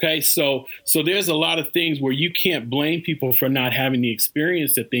 Okay, so there's a lot of things where you can't blame people for not having the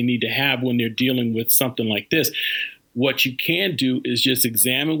experience that they need to have when they're dealing with something like this. What you can do is just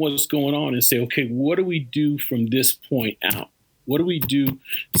examine what's going on and say, okay, what do we do from this point out? What do we do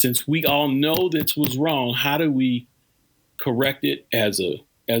since we all know this was wrong? How do we correct it as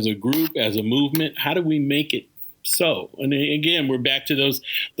a group, as a movement? How do we make it so? And again, we're back to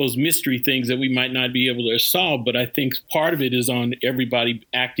those mystery things that we might not be able to solve. But I think part of it is on everybody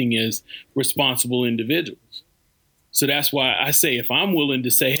acting as responsible individuals. So that's why I say, if I'm willing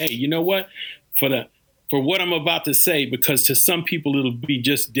to say, hey, you know what, for what I'm about to say, because to some people it'll be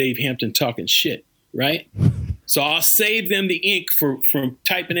just Dave Hampton talking shit, right? So I'll save them the ink from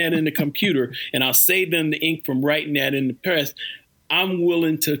typing that in the computer, and I'll save them the ink from writing that in the press. I'm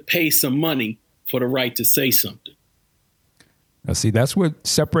willing to pay some money for the right to say something. Now, see, that's what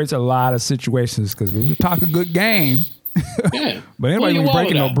separates a lot of situations, because we talk a good game. Yeah. But anybody be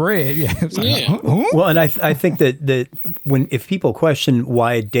breaking no bread. Yeah. It's like, Yeah. huh? Well, and I think that if people question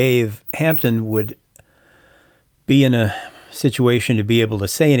why Dave Hampton would be in a situation to be able to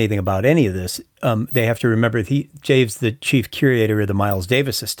say anything about any of this, they have to remember Dave's the chief curator of the Miles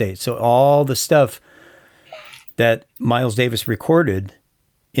Davis estate. So all the stuff that Miles Davis recorded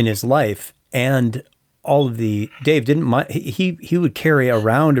in his life, and all of Dave didn't mind, he would carry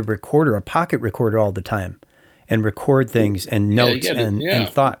around a pocket recorder all the time and record things and notes and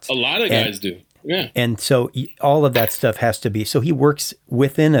thoughts. A lot of guys do. Yeah. And so all of that stuff has to be, so he works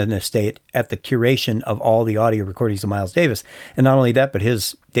within an estate at the curation of all the audio recordings of Miles Davis. And not only that, but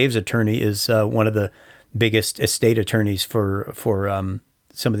Dave's attorney is one of the biggest estate attorneys for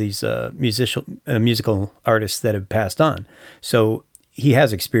some of these musical artists that have passed on. So he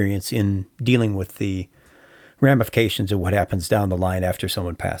has experience in dealing with the ramifications of what happens down the line after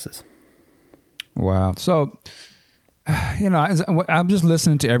someone passes. Wow. So, you know, I'm just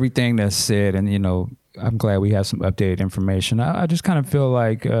listening to everything that's said, and, you know, I'm glad we have some updated information. I just kind of feel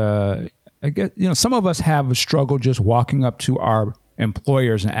like, I guess, you know, some of us have a struggle just walking up to our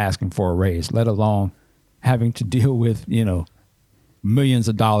employers and asking for a raise, let alone having to deal with, you know, millions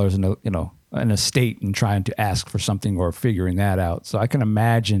of dollars in an estate and trying to ask for something or figuring that out. So I can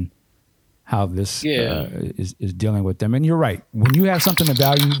imagine how this is dealing with them. And you're right. When you have something of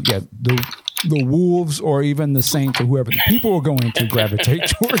value, the wolves or even the saints or whoever, the people are going to gravitate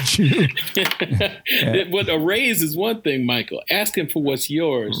towards you. But a raise is one thing, Michael. Asking for what's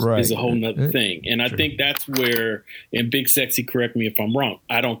yours is a whole nother thing. And I think that's where, and Big Sexy, correct me if I'm wrong,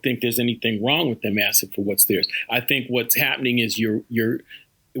 I don't think there's anything wrong with them asking for what's theirs. I think what's happening is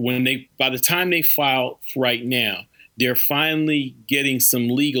by the time they file right now, they're finally getting some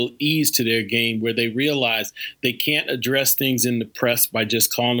legal ease to their game, where they realize they can't address things in the press by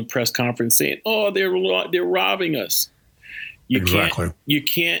just calling a press conference saying, "Oh, they're robbing us." You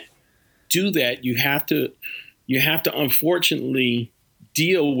can't do that. You have to unfortunately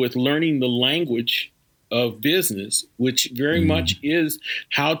deal with learning the language of business, which very much is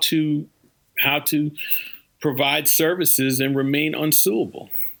how to provide services and remain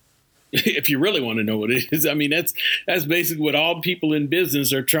unsuable. If you really want to know what it is, I mean, that's basically what all people in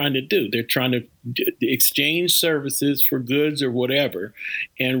business are trying to do. They're trying to exchange services for goods or whatever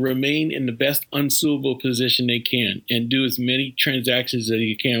and remain in the best unsuable position they can and do as many transactions as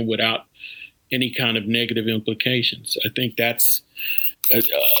you can without any kind of negative implications. I think that's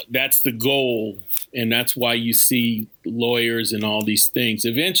the goal. And that's why you see lawyers and all these things.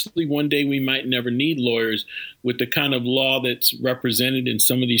 Eventually, one day, we might never need lawyers with the kind of law that's represented in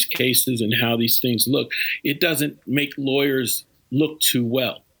some of these cases and how these things look. It doesn't make lawyers look too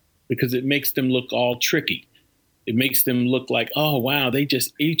well, because it makes them look all tricky. It makes them look like, oh, wow,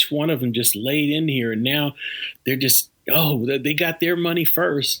 each one of them just laid in here, and now they're just, oh, they got their money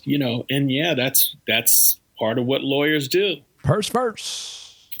first, and yeah, that's part of what lawyers do. Purse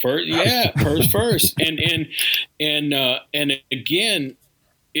first. Purse first. And again,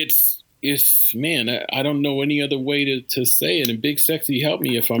 it's man, I don't know any other way to say it. And Big Sexy, help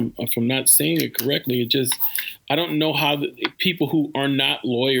me if I'm not saying it correctly. I don't know how people who are not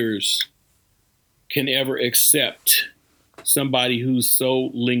lawyers can ever accept somebody who's so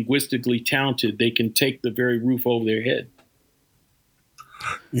linguistically talented they can take the very roof over their head.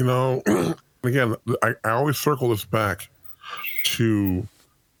 Again, I always circle this back to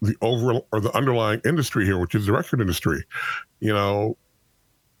the overall or the underlying industry here, which is the record industry.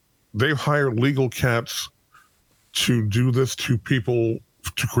 They've hired legal cats to do this to people,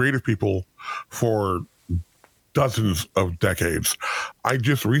 to creative people, for dozens of decades. I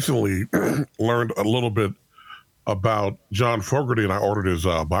just recently learned a little bit about John Fogerty, and I ordered his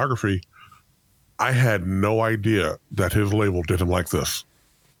biography. I had no idea that his label did him like this.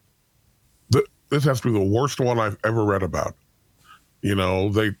 This has to be the worst one I've ever read about.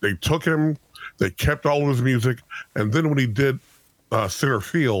 They took him, they kept all of his music, and then when he did Center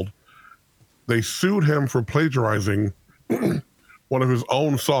Field, they sued him for plagiarizing one of his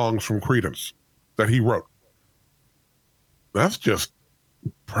own songs from Creedence that he wrote. That's just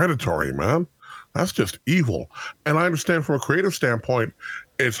predatory, man. That's just evil. And I understand from a creative standpoint,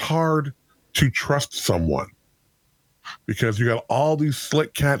 it's hard to trust someone because you got all these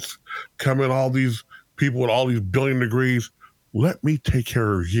slick cats coming, all these people with all these billion degrees. Let me take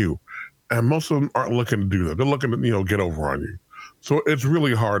care of you. And most of them aren't looking to do that. They're looking to, get over on you. So it's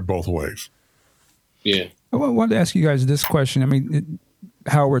really hard both ways. Yeah. I wanted to ask you guys this question. I mean,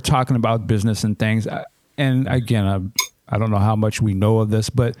 how we're talking about business and things. And again, I don't know how much we know of this,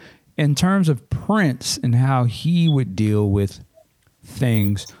 but in terms of Prince and how he would deal with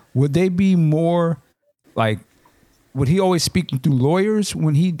things, would they be more like, would he always speak through lawyers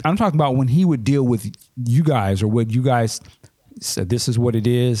I'm talking about when he would deal with you guys, or would you guys say this is what it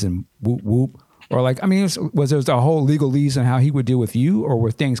is and whoop, whoop? Or like, I mean, was there a whole legalese on how he would deal with you, or were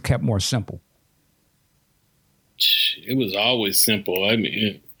things kept more simple? It was always simple. I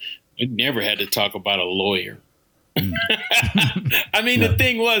mean, I never had to talk about a lawyer. I mean, the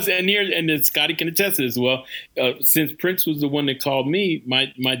thing was, and Scotty can attest to this as well, since Prince was the one that called me,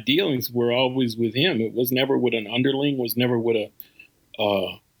 my dealings were always with him. It was never with an underling, was never with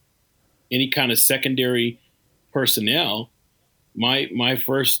any kind of secondary personnel. My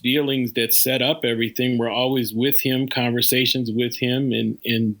first dealings that set up everything were always with him, conversations with him,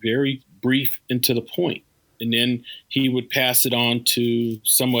 and very brief and to the point. And then he would pass it on to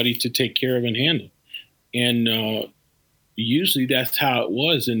somebody to take care of and handle. And usually that's how it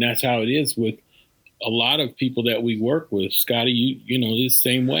was, and that's how it is with a lot of people that we work with. Scotty, you know, the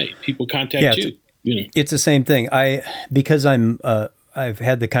same way. People contact you. It's the same thing. Because I've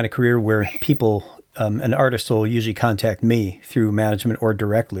had the kind of career where people, an artist will usually contact me through management or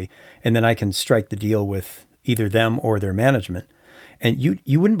directly, and then I can strike the deal with either them or their management. And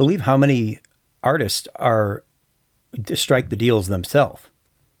you wouldn't believe how many artists strike the deals themselves,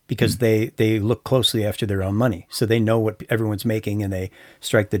 because they look closely after their own money. So they know what everyone's making and they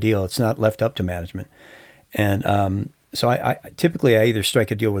strike the deal. It's not left up to management. And so I typically either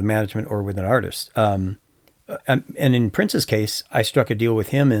strike a deal with management or with an artist. And in Prince's case, I struck a deal with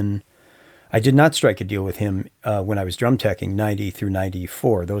him I did not strike a deal with him when I was drum teching 90 through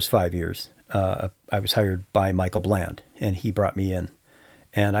 94, those 5 years. I was hired by Michael Bland, and he brought me in.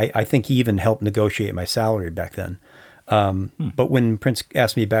 And I think he even helped negotiate my salary back then. But when Prince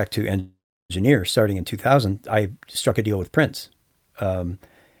asked me back to engineer starting in 2000, I struck a deal with Prince in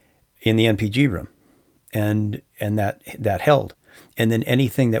the NPG room, and that held. And then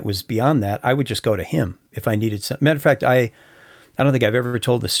anything that was beyond that, I would just go to him if I needed some. Matter of fact, I don't think I've ever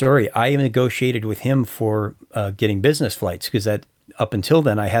told the story. I negotiated with him for getting business flights, because that up until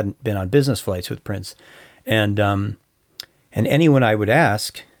then I hadn't been on business flights with Prince, and anyone I would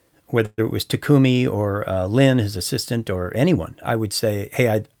ask, whether it was Takumi or Lynn, his assistant, or anyone, I would say,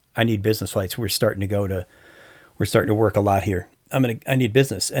 "Hey, I need business flights. We're starting to work a lot here. I need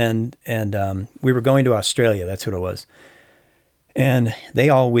business." And we were going to Australia. That's what it was. And they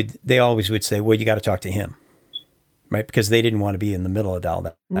always would say, "Well, you got to talk to him," right? Because they didn't want to be in the middle of all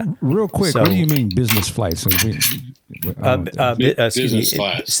that. Real quick, what do you mean business flights? Business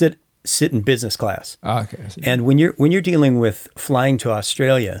class. Sit in business class. Okay. And when you're dealing with flying to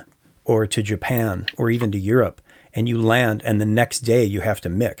Australia or to Japan or even to Europe, and you land and the next day you have to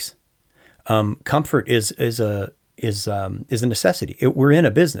mix, comfort is a necessity. We're in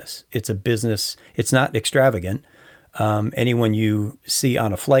a business. It's a business. It's not extravagant. Anyone you see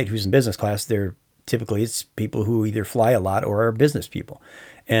on a flight who's in business class, they're typically it's people who either fly a lot or are business people,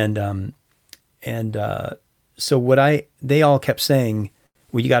 and so they all kept saying,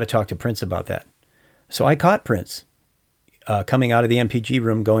 well, you got to talk to Prince about that. So I caught Prince coming out of the MPG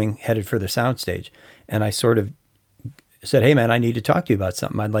room, headed for the soundstage, and I sort of said, hey man, I need to talk to you about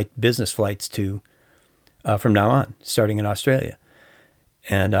something. I'd like business flights to from now on, starting in Australia.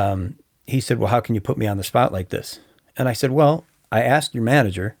 And he said, well, how can you put me on the spot like this? And I said, well, I asked your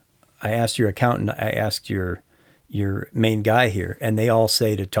manager, I asked your accountant, I asked your main guy here, and they all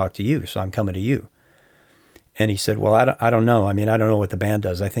say to talk to you, so I'm coming to you. And he said, well, I don't know. I mean, I don't know what the band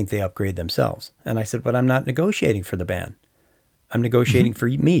does. I think they upgrade themselves. And I said, but I'm not negotiating for the band. I'm negotiating for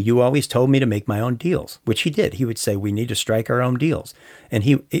me. You always told me to make my own deals, which he did. He would say, we need to strike our own deals.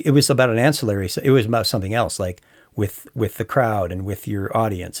 And it was about an ancillary. It was about something else, like with the crowd and with your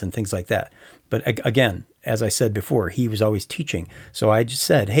audience and things like that. But again, as I said before, he was always teaching. So I just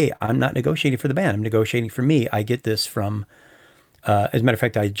said, hey, I'm not negotiating for the band. I'm negotiating for me. I get this from, as a matter of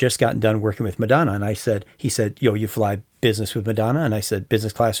fact, I had just gotten done working with Madonna. And he said, yo, you fly business with Madonna? And I said,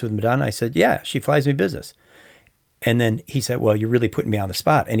 business class with Madonna? I said, yeah, she flies me business. And then he said, well, you're really putting me on the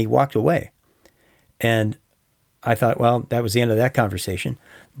spot. And he walked away. And I thought, well, that was the end of that conversation.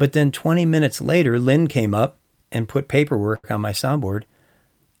 But then 20 minutes later, Lynn came up and put paperwork on my soundboard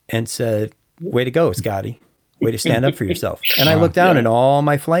and said, way to go, Scotty. Way to stand up for yourself. And I looked down and all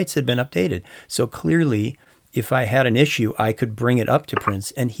my flights had been updated. So clearly, if I had an issue, I could bring it up to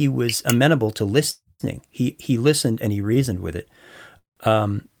Prince, and he was amenable to listening. He listened and he reasoned with it.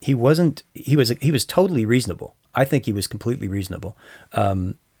 He was totally reasonable. I think he was completely reasonable.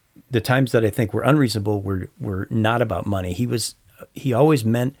 The times that I think were unreasonable were not about money. He always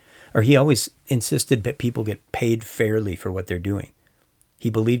insisted that people get paid fairly for what they're doing. He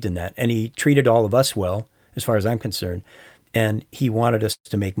believed in that, and he treated all of us well, as far as I'm concerned. And he wanted us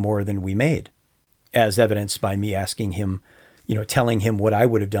to make more than we made, as evidenced by me asking him, telling him what I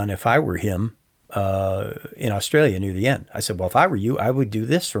would have done if I were him in Australia near the end. I said, well, if I were you, I would do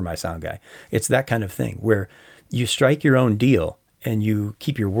this for my sound guy. It's that kind of thing where you strike your own deal and you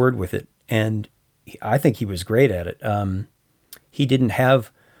keep your word with it. And I think he was great at it. He didn't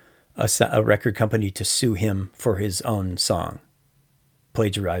have a record company to sue him for his own song,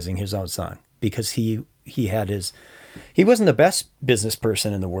 plagiarizing his own song, because he wasn't the best business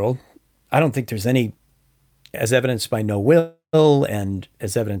person in the world. I don't think there's any, as evidenced by No Will and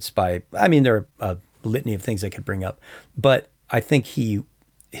as evidenced by, there are a litany of things I could bring up, but I think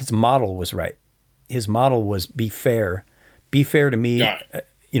his model was right. His model was be fair to me.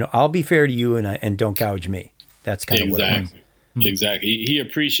 I'll be fair to you and don't gouge me. That's kind of what it was. Exactly. He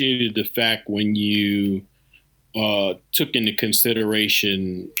appreciated the fact when you took into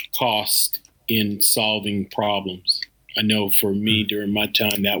consideration cost in solving problems. I know for me during my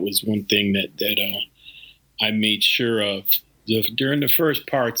time, that was one thing that I made sure of during the first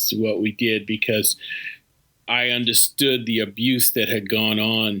parts of what we did, because I understood the abuse that had gone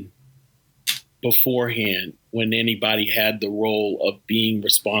on beforehand. When anybody had the role of being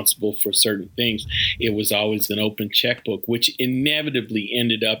responsible for certain things, it was always an open checkbook, which inevitably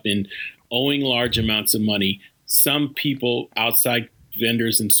ended up in owing large amounts of money, some people, outside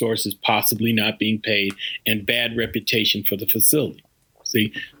vendors and sources, possibly not being paid, and bad reputation for the facility.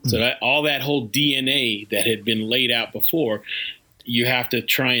 See, so that all that whole DNA that had been laid out before, you have to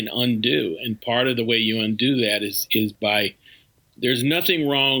try and undo. And part of the way you undo that is by, there's nothing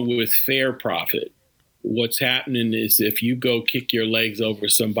wrong with fair profit. What's happening is if you go kick your legs over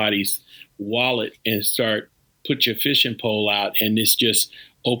somebody's wallet and put your fishing pole out and it's just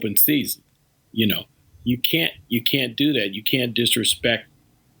open season, you can't do that. You can't disrespect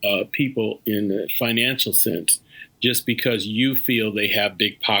people in a financial sense just because you feel they have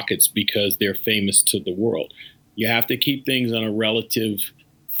big pockets because they're famous to the world. You have to keep things on a relative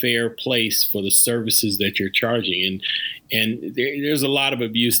fair place for the services that you're charging. And there's a lot of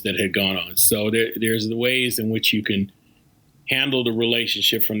abuse that had gone on. So there's the ways in which you can handle the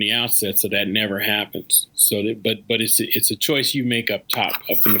relationship from the outset so that never happens. But it's a choice you make up top,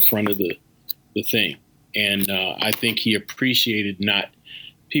 up in the front of the thing. And I think he appreciated not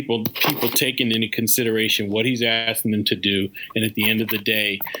people taking into consideration what he's asking them to do. And at the end of the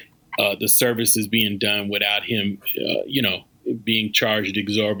day, the service is being done without him, being charged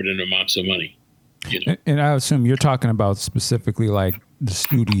exorbitant amounts of money. And I assume you're talking about specifically like the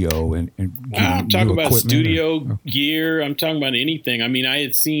studio and I'm talking about studio gear. I'm talking about anything. I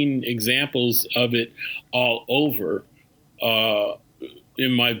had seen examples of it all over.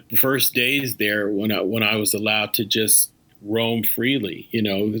 in my first days there, when I was allowed to just roam freely,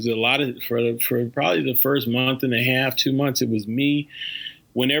 there's a lot of, for probably the first month and a half, 2 months, it was me.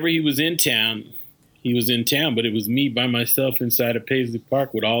 Whenever he was in town, but it was me by myself inside of Paisley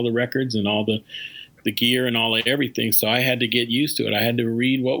Park with all the records and all the gear and all everything. So I had to get used to it. I had to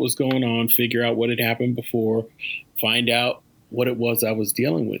read what was going on, figure out what had happened before, find out what it was I was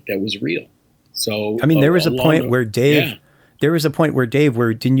dealing with that was real. So I mean, there was a point where Dave,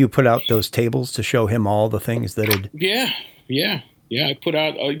 where didn't you put out those tables to show him all the things that had? Yeah. I put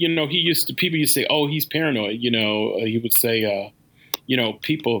out, people used to say, oh, he's paranoid. He would say,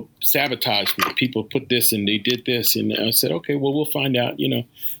 people sabotage me. People put this and they did this. And I said, okay, well, we'll find out,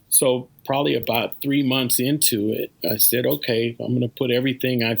 So probably about 3 months into it, I said, okay, I'm going to put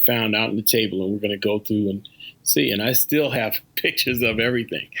everything I found out on the table and we're going to go through and see. And I still have pictures of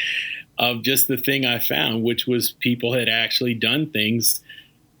everything, of just the thing I found, which was people had actually done things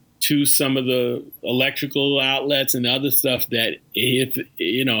to some of the electrical outlets and other stuff that if,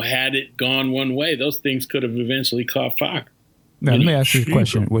 had it gone one way, those things could have eventually caught fire. Now, let me ask you a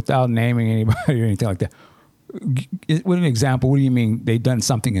question without naming anybody or anything like that. With an example, what do you mean they done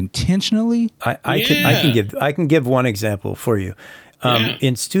something intentionally? I can give one example for you.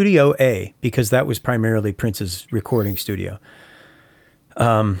 In Studio A, because that was primarily Prince's recording studio.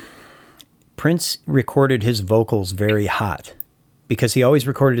 Prince recorded his vocals very hot because he always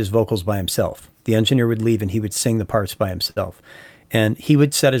recorded his vocals by himself. The engineer would leave and he would sing the parts by himself. And he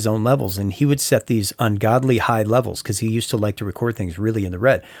would set his own levels, and he would set these ungodly high levels because he used to like to record things really in the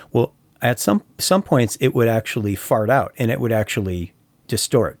red. Well, at some points, it would actually fart out and it would actually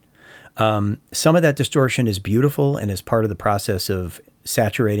distort. Some of that distortion is beautiful and is part of the process of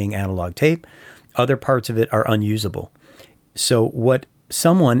saturating analog tape. Other parts of it are unusable. So what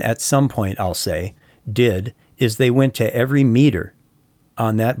someone at some point, I'll say, did is they went to every meter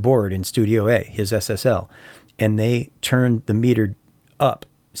on that board in Studio A, his SSL, and they turned the meter up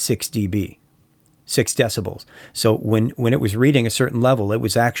 6 dB, 6 decibels. So when it was reading a certain level, it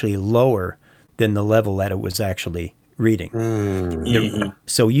was actually lower than the level that it was actually reading.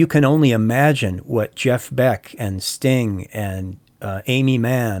 So you can only imagine what Jeff Beck and Sting and Amy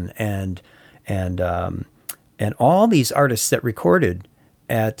Mann and all these artists that recorded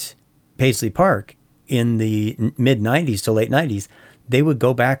at Paisley Park in the mid 90s to late 90s, they would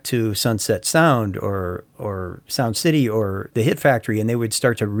go back to Sunset Sound or Sound City or the Hit Factory, and they would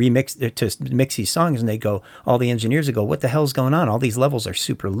start to mix these songs, and they go, all the engineers would go, what the hell's going on? All these levels are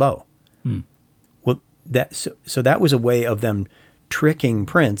super low. Well, so that was a way of them tricking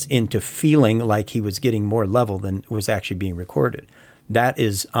Prince into feeling like he was getting more level than was actually being recorded. That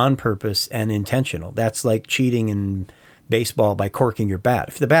is on purpose and intentional. That's like cheating in baseball by corking your bat.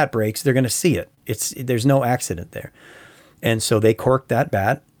 If the bat breaks, they're going to see it. There's no accident there. And so they corked that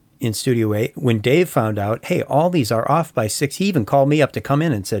bat in Studio A. When Dave found out, hey, all these are off by 6, he even called me up to come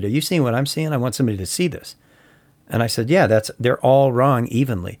in and said, are you seeing what I'm seeing? I want somebody to see this. And I said, yeah, they're all wrong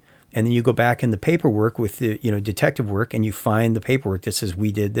evenly. And then you go back in the paperwork with the detective work, and you find the paperwork that says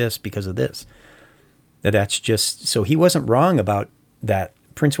we did this because of this. That's just, so he wasn't wrong about that.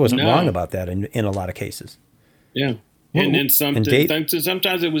 Prince wasn't wrong about that in a lot of cases. Yeah. And then sometimes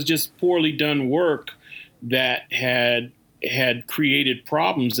it was just poorly done work that had created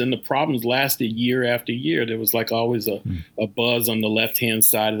problems, and the problems lasted year after year. There was like always a buzz on the left-hand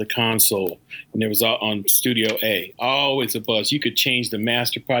side of the console, and there was on Studio A, always a buzz. You could change the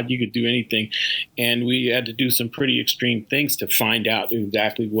master pod, you could do anything, and we had to do some pretty extreme things to find out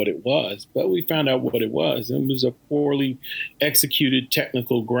exactly what it was. But we found out what it was, and it was a poorly executed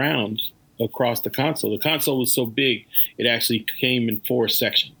technical ground across the console. The console was so big, it actually came in 4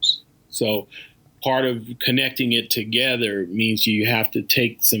 sections. So part of connecting it together means you have to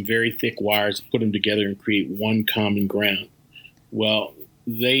take some very thick wires, put them together, and create one common ground. Well,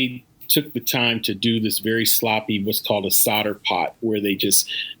 they took the time to do this very sloppy, what's called a solder pot, where they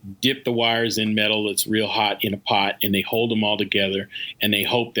just dip the wires in metal that's real hot in a pot, and they hold them all together, and they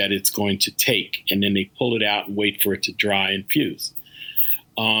hope that it's going to take, and then they pull it out and wait for it to dry and fuse.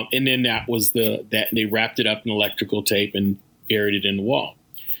 And then that was that they wrapped it up in electrical tape and buried it in the wall.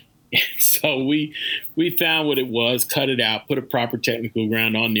 So we found what it was, cut it out, put a proper technical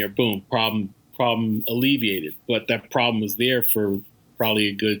ground on there. Boom, problem alleviated. But that problem was there for probably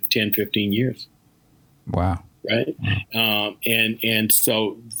a good 10, 15 years. Wow. Right. Wow. And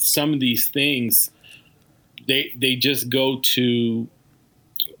so some of these things, they just go to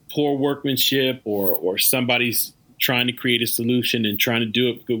poor workmanship or somebody's trying to create a solution and trying to do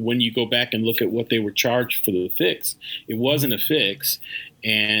it. When you go back and look at what they were charged for the fix, it wasn't a fix,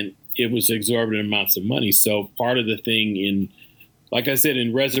 and it was exorbitant amounts of money. So part of the thing in like I said,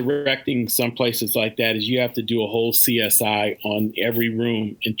 in resurrecting some places like that is you have to do a whole CSI on every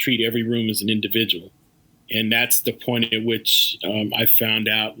room and treat every room as an individual. And that's the point at which I found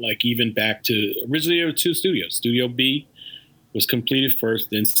out, like even back to originally there were two studios. Studio B was completed first,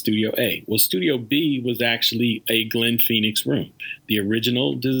 then Studio A. Well, Studio B was actually a Glenn Phoenix room. The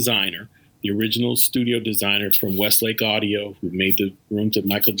original designer, the original studio designer from Westlake Audio, who made the rooms that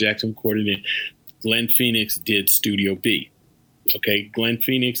Michael Jackson recorded in, Glenn Phoenix did Studio B. Okay, Glenn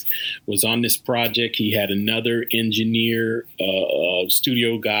Phoenix was on this project. He had another engineer,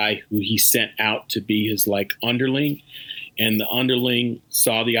 studio guy who he sent out to be his like underling. And the underling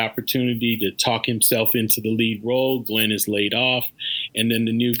saw the opportunity to talk himself into the lead role. Glenn is laid off. And then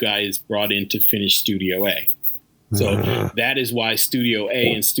the new guy is brought in to finish Studio A. So that is why Studio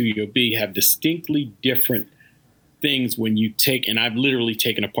A and Studio B have distinctly different things when you take, and I've literally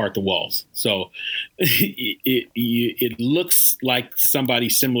taken apart the walls. So it looks like somebody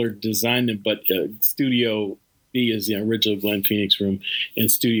similar designed them, but Studio B is the original Glenn Phoenix room, and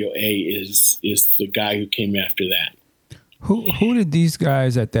Studio A is the guy who came after that. Who did these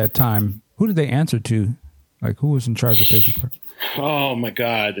guys at that time, who did they answer to? Like, who was in charge of paperwork? Oh my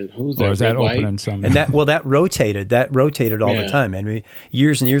God. Who's that? Or is that opening something? And that rotated all the time. And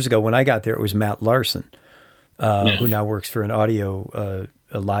years and years ago when I got there, it was Matt Larson, who now works for an a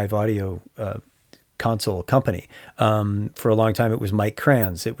live audio console company. For a long time, it was Mike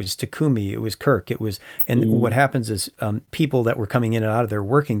Kranz, it was Takumi, it was Kirk, what happens is people that were coming in and out of there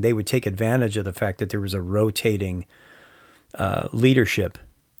working, they would take advantage of the fact that there was a rotating leadership,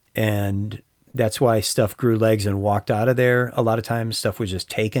 and that's why stuff grew legs and walked out of there. A lot of times stuff was just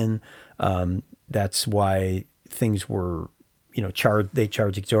taken. That's why things were, they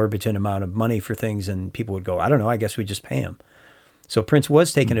charge exorbitant amount of money for things, and people would go, I don't know, I guess we just pay them. So Prince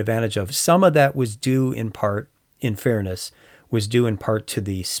was taken advantage of. Some of that was due in part, in fairness, was due in part to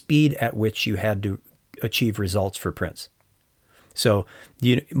the speed at which you had to achieve results for Prince. So,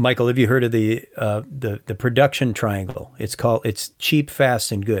 Michael, have you heard of the production triangle? It's cheap,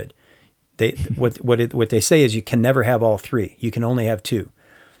 fast, and good. What they say is you can never have all three. You can only have two.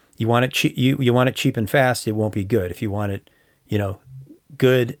 You want it cheap. You want it cheap and fast. It won't be good. If you want it,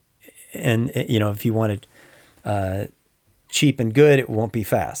 good, and if you want it cheap and good, it won't be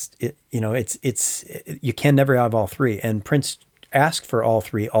fast. You can never have all three. And Prince asked for all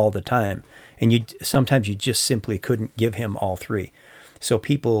three all the time. And sometimes you just simply couldn't give him all three. So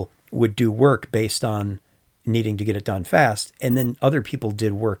people would do work based on needing to get it done fast. And then other people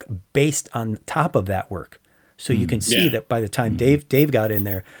did work based on top of that work. So you can see that by the time Dave got in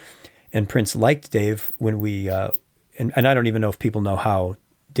there, and Prince liked Dave when we, and I don't even know if people know how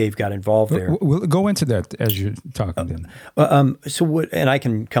Dave got involved there. We'll go into that as you're talking. Then. And I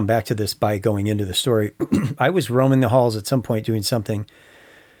can come back to this by going into the story. I was roaming the halls at some point doing something.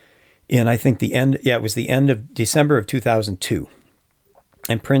 And I think it was the end of December of 2002.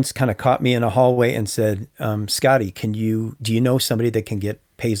 And Prince kind of caught me in a hallway and said, Scotty, do you know somebody that can get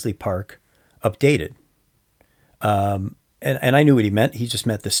Paisley Park updated? And I knew what he meant. He just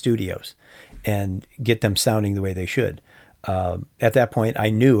meant the studios and get them sounding the way they should. At that point, I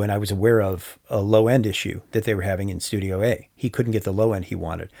knew and I was aware of a low end issue that they were having in Studio A. He couldn't get the low end he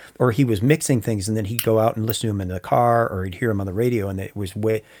wanted, or he was mixing things and then he'd go out and listen to them in the car, or he'd hear them on the radio, and it was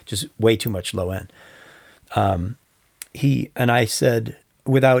way too much low end. I said,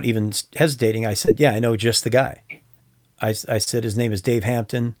 without even hesitating, I said, yeah, I know just the guy. I said, his name is Dave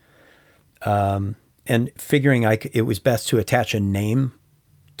Hampton. And figuring it was best to attach a name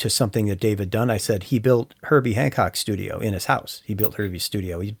to something that Dave had done, I said, he built Herbie Hancock's studio in his house. He built Herbie's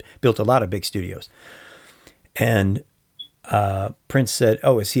studio. He built a lot of big studios. And Prince said,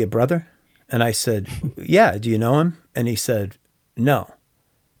 oh, is he a brother? And I said, yeah, do you know him? And he said, no.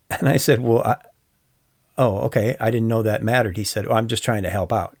 And I said, well, okay, I didn't know that mattered. He said, I'm just trying to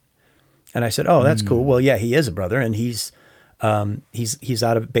help out. And I said, oh, that's cool. Well, yeah, he is a brother, and he's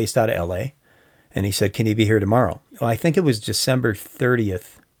based out of LA. And he said, can he be here tomorrow? Well, I think it was December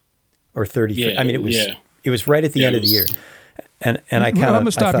 30th or 31st. Yeah, I mean, it was right at the end of the year. And I kind of, I'm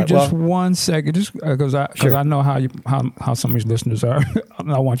gonna stop you just 1 second, just because I know how some of these listeners are.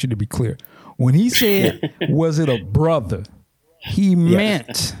 I want you to be clear. When he said, was it a brother? He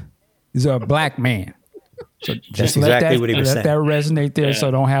meant is a black man. So just let what he was saying. Let that resonate there, so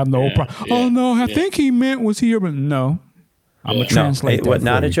don't have no problem. Oh no, I think he meant was here, but no. I'm gonna translate that.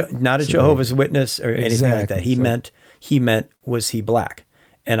 Not a Jehovah's Witness or anything like that. He meant was he black?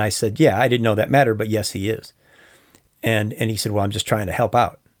 And I said, yeah, I didn't know that mattered, but yes, he is. And he said, well, I'm just trying to help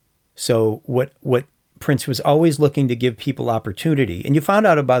out. So what Prince was always looking to give people opportunity, and you found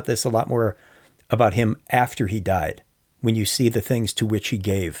out about this a lot more about him after he died, when you see the things to which he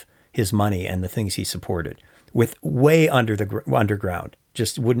gave his money and the things he supported, with way underground,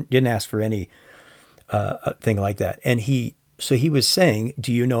 just didn't ask for any thing like that. And he was saying,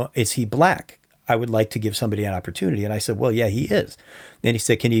 do you know, is he black? I would like to give somebody an opportunity. And I said, well, yeah, he is. Then he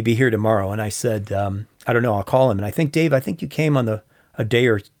said, can he be here tomorrow? And I said, I don't know, I'll call him. And I think, Dave, I think you came on a day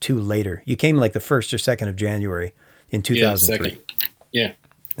or two later. You came like the 1st or 2nd of January in 2003. Yeah.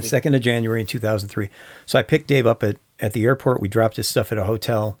 The 2nd of January in 2003. So I picked Dave up at the airport. We dropped his stuff at a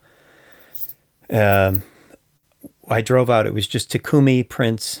hotel. I drove out. It was just Takumi,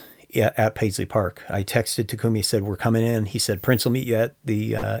 Prince at Paisley Park. I texted Takumi, said, we're coming in. He said, Prince will meet you at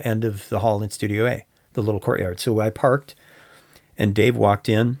the end of the hall in Studio A, the little courtyard. So I parked and Dave walked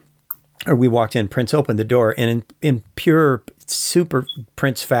in, or we walked in. Prince opened the door, and in pure super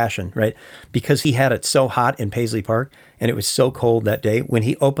Prince fashion, right? Because he had it so hot in Paisley Park and it was so cold that day, when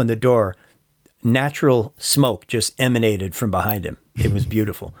he opened the door, natural smoke just emanated from behind him. It was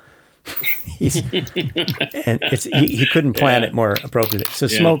beautiful. He couldn't plan it more appropriately. So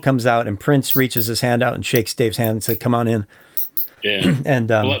smoke comes out, and Prince reaches his hand out and shakes Dave's hand and said, come on in. Yeah. And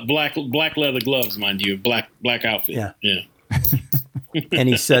black leather gloves, mind you, black outfit. Yeah. And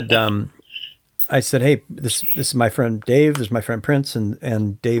he said, I said, hey, this is my friend Dave, this is my friend Prince,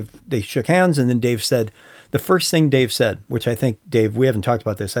 and Dave, they shook hands, and then Dave said, the first thing Dave said, which I think, Dave, we haven't talked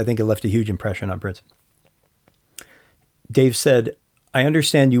about this, I think it left a huge impression on Prince. Dave said, I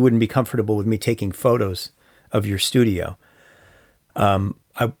understand you wouldn't be comfortable with me taking photos of your studio.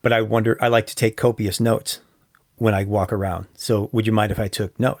 But I wonder, I like to take copious notes when I walk around. So would you mind if I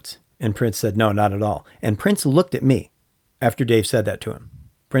took notes? And Prince said, no, not at all. And Prince looked at me after Dave said that to him.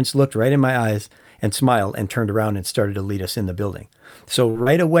 Prince looked right in my eyes and smiled and turned around and started to lead us in the building. So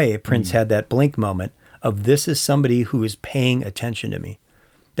right away, Prince had that blink moment of, this is somebody who is paying attention to me.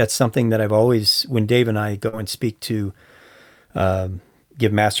 That's something that I've always, when Dave and I go and speak to,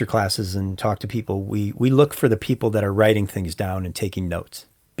 give master classes and talk to people, we look for the people that are writing things down and taking notes,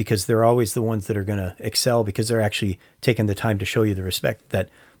 because they're always the ones that are going to excel, because they're actually taking the time to show you the respect that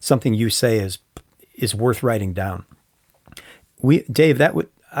something you say is worth writing down. Dave,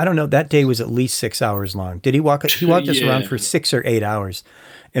 I don't know, that day was at least 6 hours long. Did he walk us around for 6 or 8 hours?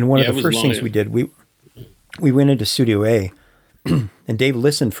 And one of the first things we did, we went into Studio A and Dave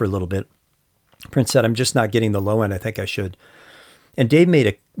listened for a little bit. Prince said, I'm just not getting the low end. I think I should. And Dave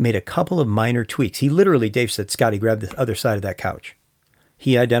made a couple of minor tweaks. Dave said, Scotty, grab the other side of that couch.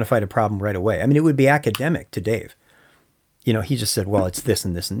 He identified a problem right away. I mean, it would be academic to Dave. You know, he just said, well, it's this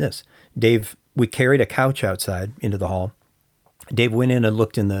and this and this. Dave, we carried a couch outside into the hall. Dave went in and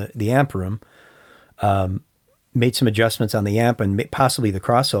looked in the amp room, made some adjustments on the amp and possibly the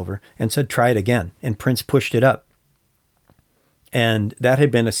crossover, and said, try it again. And Prince pushed it up. And that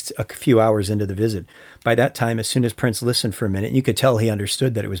had been a few hours into the visit. By that time, as soon as Prince listened for a minute, you could tell he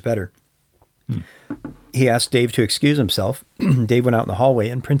understood that it was better. He asked Dave to excuse himself. Dave went out in the hallway,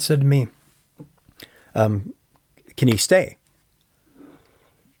 and Prince said to me, can he stay?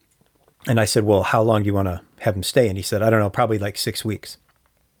 And I said, well, how long do you want to have him stay? And he said, I don't know, probably like 6 weeks.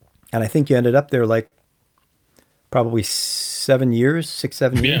 And I think you ended up there like probably 7 years,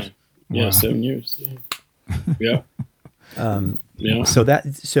 7 years. Yeah, wow. 7 years. Yeah.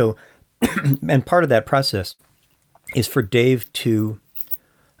 So and part of that process is for Dave to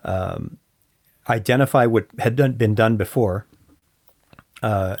identify what had been done before,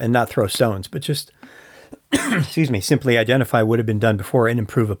 and not throw stones, but just, simply identify what had been done before and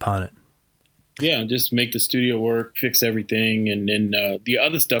improve upon it. Yeah, just make the studio work, fix everything, and then the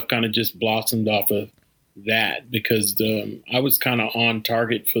other stuff kind of just blossomed off of that, because I was kind of on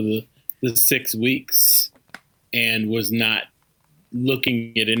target for the 6 weeks and was not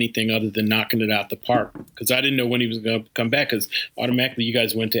looking at anything other than knocking it out the park, because I didn't know when he was going to come back, because automatically you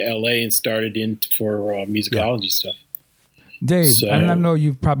guys went to LA and started in for musicology stuff. Dave, I know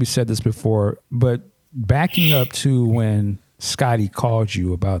you've probably said this before, but backing up to when Scotty called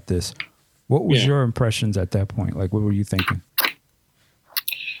you about this, what was your impressions at that point? Like, what were you thinking?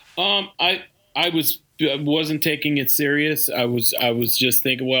 I wasn't taking it serious. I was just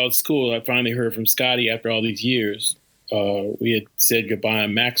thinking, well, it's cool. I finally heard from Scotty after all these years. We had said goodbye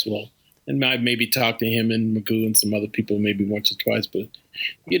on Maxwell, and I maybe talked to him and Magoo and some other people maybe once or twice. But,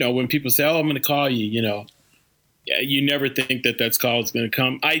 you know, when people say, oh, I'm going to call you, you know, you never think that call is going to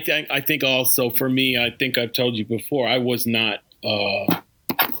come. I think also for me, I think I've told you before, I was not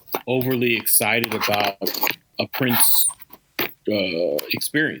overly excited about a Prince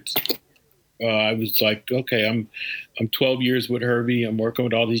experience. I was like, okay, I'm 12 years with Herbie. I'm working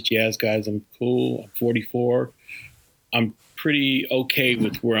with all these jazz guys. I'm cool. I'm 44. I'm pretty okay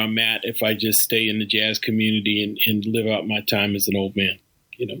with where I'm at if I just stay in the jazz community and live out my time as an old man,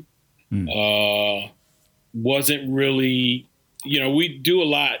 wasn't really, we do a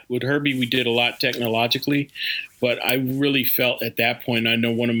lot with Herbie. We did a lot technologically, but I really felt at that point, I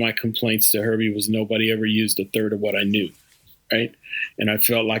know one of my complaints to Herbie was nobody ever used a third of what I knew. Right. And I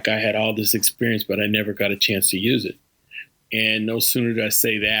felt like I had all this experience, but I never got a chance to use it. And no sooner did I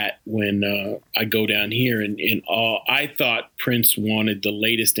say that when I go down here and I thought Prince wanted the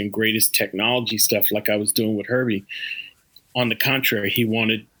latest and greatest technology stuff like I was doing with Herbie. On the contrary, he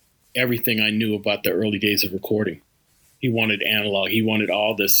wanted everything I knew about the early days of recording. He wanted analog. He wanted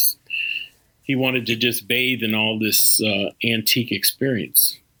all this. He wanted to just bathe in all this antique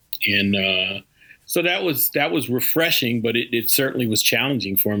experience. And so that was refreshing, but it certainly was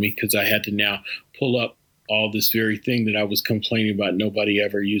challenging for me because I had to now pull up all this very thing that I was complaining about. Nobody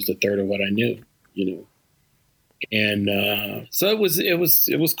ever used a third of what I knew, And so it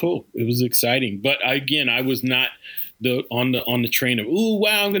was cool. It was exciting. But again, I was not on the train of, ooh,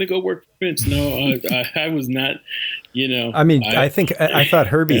 wow, I'm going to go work for Prince. No, I was not, I mean, I thought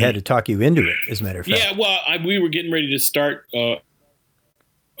Herbie had to talk you into it, as a matter of fact. Yeah, well, we were getting ready to start a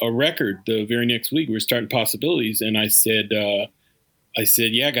record the very next week. We were starting Possibilities. And I said,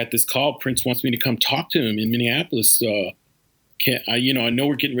 yeah, I got this call. Prince wants me to come talk to him in Minneapolis. I know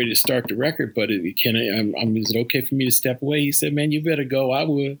we're getting ready to start the record, but is it okay for me to step away? He said, man, you better go. I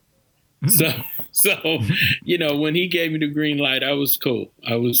would. So, when he gave me the green light, I was cool.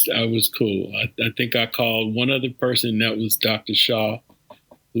 I was cool. I think I called one other person. That was Dr. Shaw,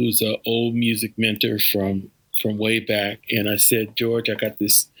 who's an old music mentor from way back. And I said, George, I got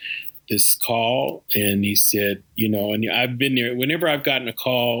this call. And he said, and I've been there. Whenever I've gotten a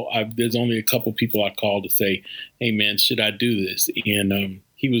call, there's only a couple people I call to say, hey, man, should I do this? And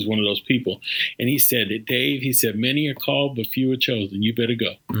he was one of those people. And he said, Dave, he said, many are called, but few are chosen. You better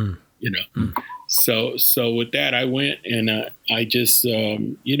go. So with that, I went and I just,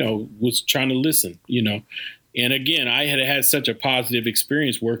 was trying to listen, And again, I had such a positive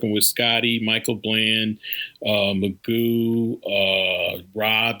experience working with Scotty, Michael Bland, Magoo,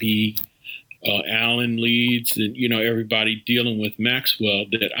 Robbie, Alan Leeds, and, everybody dealing with Maxwell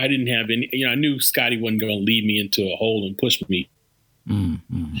that I didn't have any, I knew Scotty wasn't going to lead me into a hole and push me,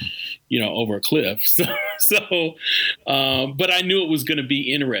 over a cliff. But I knew it was going to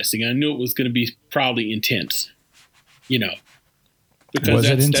be interesting. I knew it was going to be probably intense, because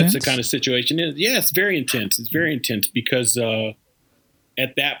that's the kind of situation it is. Yeah, it's very intense. It's very intense because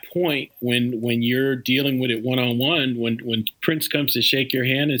at that point, when you're dealing with it one-on-one, when Prince comes to shake your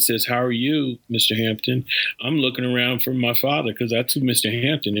hand and says, how are you, Mr. Hampton? I'm looking around for my father because that's who Mr.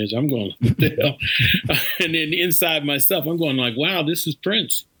 Hampton is. I'm going, what the hell? And then inside myself, I'm going like, wow, this is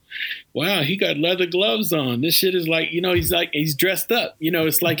Prince. Wow, he got leather gloves on. This shit is like, he's dressed up.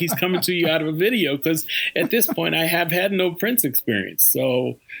 It's like he's coming to you out of a video because at this point I have had no Prince experience.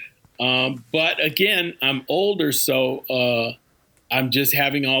 So, but again, I'm older, so I'm just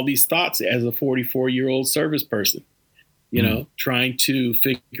having all these thoughts as a 44-year-old service person, trying to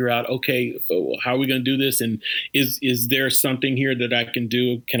figure out, okay, how are we going to do this? And is there something here that I can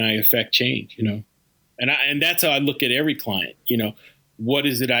do? Can I affect change? And that's how I look at every client, What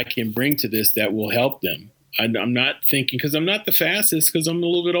is it I can bring to this that will help them? I'm not thinking because I'm not the fastest because I'm a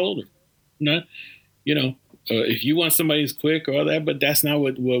little bit older. Not, if you want somebody who's quick or all that, but that's not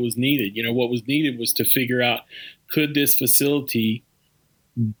what was needed. What was needed was to figure out, could this facility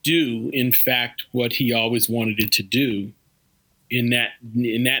do, in fact, what he always wanted it to do in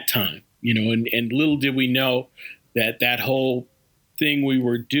that time? And little did we know that whole thing we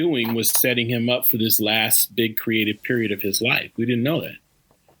were doing was setting him up for this last big creative period of his life. We didn't know that.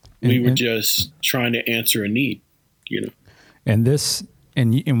 We were just trying to answer a need, And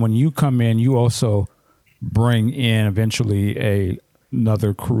when you come in, you also bring in eventually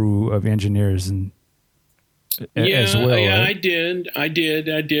another crew of engineers as well. Yeah, right? I did.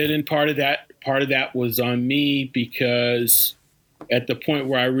 And part of that was on me because at the point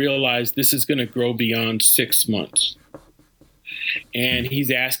where I realized this is going to grow beyond 6 months. And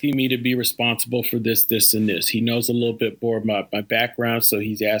he's asking me to be responsible for this, this, and this. He knows a little bit more about my background, so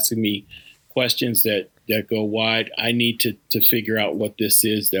he's asking me questions that go wide. I need to figure out what this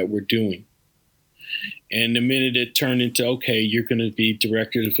is that we're doing. And the minute it turned into, okay, you're going to be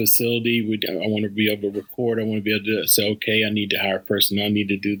director of the facility. I want to be able to record. I want to be able to say, okay, I need to hire a person. I need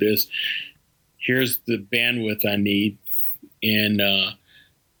to do this. Here's the bandwidth I need. And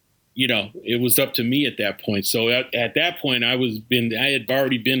it was up to me at that point. So at that point, I had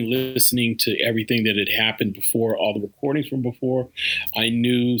already been listening to everything that had happened before, all the recordings from before. I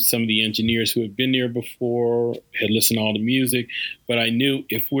knew some of the engineers who had been there before, had listened to all the music, but I knew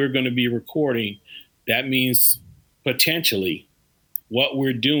if we're going to be recording, that means potentially what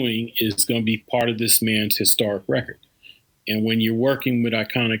we're doing is going to be part of this man's historic record. And when you're working with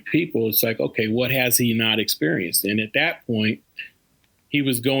iconic people, it's like, okay, what has he not experienced? And at that point, he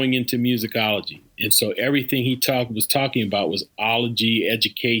was going into musicology. And so everything he was talking about was ology,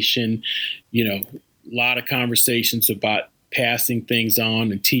 education, a lot of conversations about passing things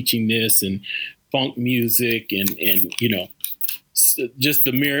on and teaching this and funk music and just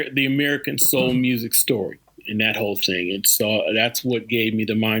the American soul music story and that whole thing. And so that's what gave me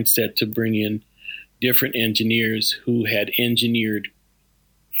the mindset to bring in different engineers who had engineered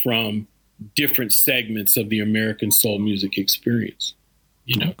from different segments of the American soul music experience.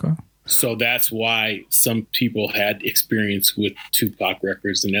 Okay. So that's why some people had experience with Tupac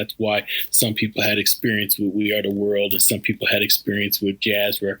records, and that's why some people had experience with We Are the World, and some people had experience with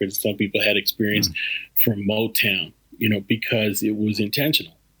jazz records, and some people had experience from Motown, because it was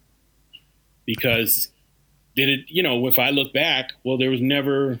intentional. Because if I look back, well, there was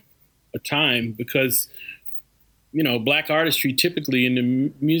never a time because, Black artistry typically in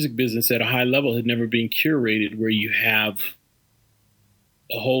the music business at a high level had never been curated where you have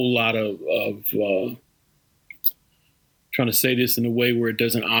a whole lot of trying to say this in a way where it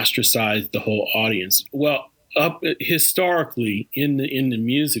doesn't ostracize the whole audience. Well, historically in the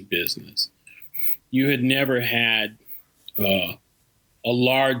music business, you had never had a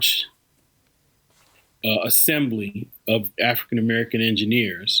large assembly of African American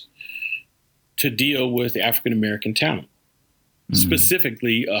engineers to deal with African American talent.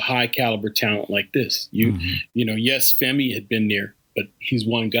 Specifically a high caliber talent like this. Yes, Femi had been there, but he's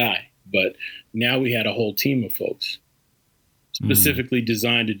one guy. But now we had a whole team of folks specifically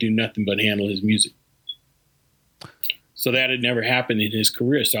designed to do nothing but handle his music. So that had never happened in his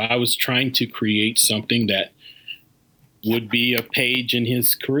career. So I was trying to create something that would be a page in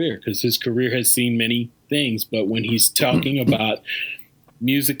his career, because his career has seen many things. But when he's talking about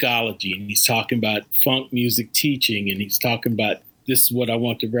musicology and he's talking about funk music teaching and he's talking about this is what I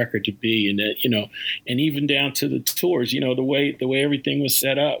want the record to be, and that, and even down to the tours, the way everything was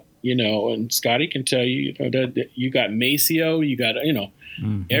set up, and Scotty can tell you, that you got Maceo, you got,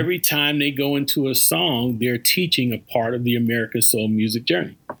 every time they go into a song, they're teaching a part of the American soul music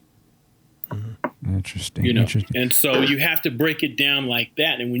journey. Interesting. Interesting. And so you have to break it down like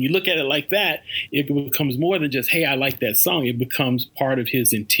that. And when you look at it like that, it becomes more than just, hey, I like that song. It becomes part of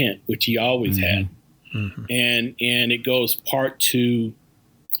his intent, which he always had. And it goes part to,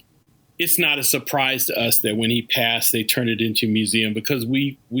 it's not a surprise to us that when he passed, they turned it into a museum, because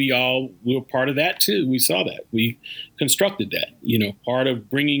we were part of that too. We saw that. We constructed that. Part of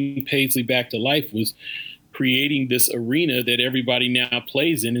bringing Paisley back to life was creating this arena that everybody now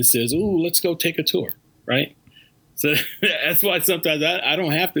plays in and says, "Ooh, let's go take a tour," right? So that's why sometimes I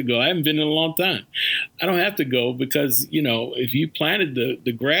don't have to go. I haven't been in a long time. I don't have to go because, if you planted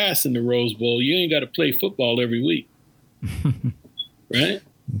the grass in the Rose Bowl, you ain't got to play football every week, right?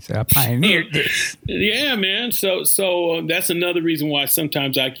 So I pioneered this. Yeah, man. So that's another reason why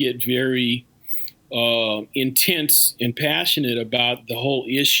sometimes I get very intense and passionate about the whole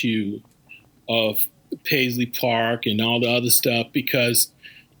issue of Paisley Park and all the other stuff, because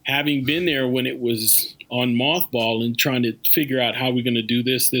having been there when it was on mothball and trying to figure out how we're going to do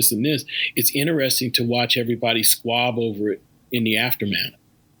this, and this, it's interesting to watch everybody squab over it in the aftermath.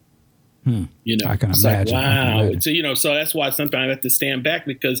 I can imagine. Like, wow. So that's why sometimes I have to stand back,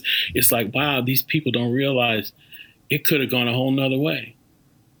 because it's like, wow, these people don't realize it could have gone a whole nother way.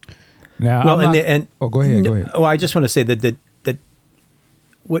 Now, well, go ahead. Oh, I just want to say that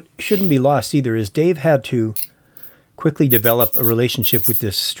what shouldn't be lost either is Dave had to quickly develop a relationship with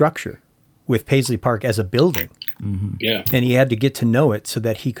this structure, with Paisley Park as a building. Yeah. And he had to get to know it so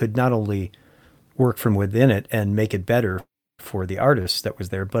that he could not only work from within it and make it better for the artist that was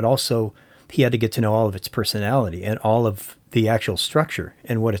there, but also he had to get to know all of its personality and all of the actual structure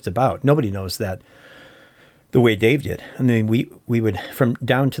and what it's about. Nobody knows that the way Dave did. I mean, we would, from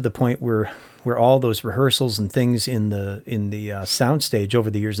down to the point where all those rehearsals and things in the soundstage over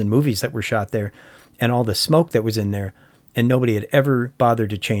the years and movies that were shot there, and all the smoke that was in there, and nobody had ever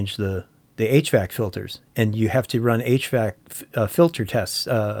bothered to change the HVAC filters. And you have to run HVAC filter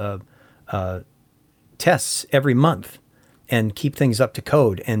tests every month and keep things up to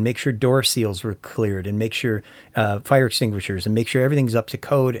code and make sure door seals were cleared and make sure fire extinguishers and make sure everything's up to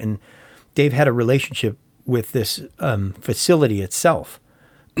code. And Dave had a relationship with this facility itself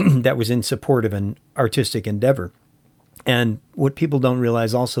that was in support of an artistic endeavor. And what people don't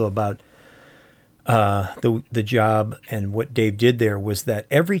realize also about the job and what Dave did there was that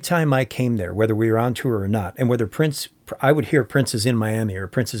every time I came there, whether we were on tour or not, and whether I would hear Prince is in Miami or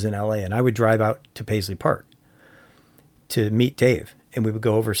Prince is in LA, and I would drive out to Paisley Park to meet Dave, and we would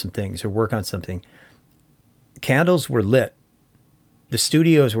go over some things or work on something. Candles were lit. The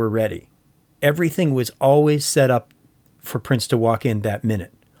studios were ready. Everything was always set up for Prince to walk in that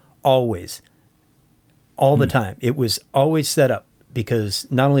minute. Always. All the time. It was always set up because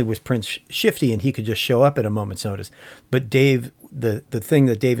not only was Prince shifty and he could just show up at a moment's notice, but Dave, the thing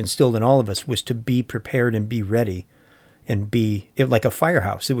that Dave instilled in all of us was to be prepared and be ready and like a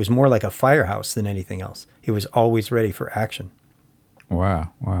firehouse. It was more like a firehouse than anything else. It was always ready for action. Wow.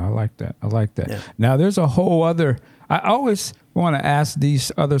 I like that. Yeah. Now, there's a whole other, I always want to ask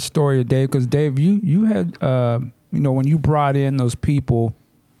these other story, Dave, because Dave, you had, when you brought in those people,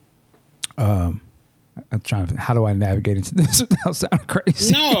 I'm trying to, how do I navigate into this without sounding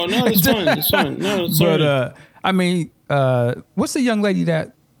crazy? No, it's fine. No, it's fine. But, what's the young lady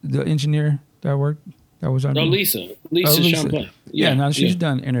the engineer that was on? Lisa Champlain. Yeah, now she's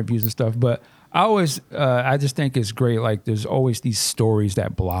done interviews and stuff, but I just think it's great. Like there's always these stories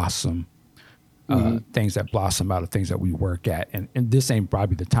that blossom, things that blossom out of things that we work at. And this ain't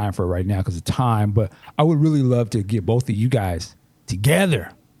probably the time for it right now because of time, but I would really love to get both of you guys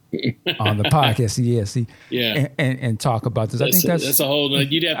together on the podcast, and talk about this. I think that's a whole.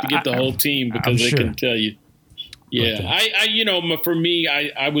 You'd have to get the whole team because they can tell you. Yeah, for me,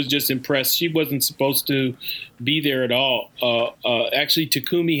 I was just impressed. She wasn't supposed to be there at all. Actually,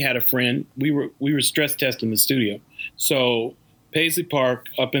 Takumi had a friend. We were stress testing the studio. So Paisley Park,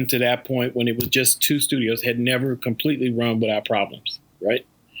 up until that point, when it was just two studios, had never completely run without problems, right?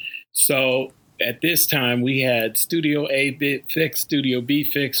 So at this time, we had Studio A fixed, Studio B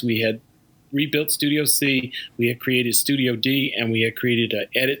fixed. We had rebuilt Studio C. We had created Studio D, and we had created an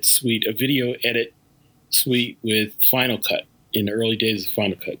edit suite, a video edit suite with Final Cut in the early days of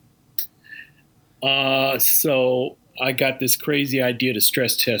Final Cut. So I got this crazy idea to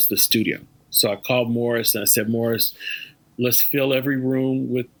stress test the studio. So I called Morris and I said, Morris, let's fill every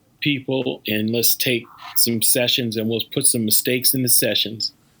room with people and let's take some sessions and we'll put some mistakes in the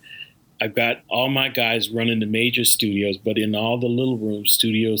sessions. I've got all my guys running the major studios, but in all the little rooms,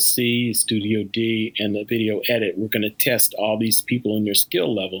 Studio C, Studio D, and the video edit, we're going to test all these people in their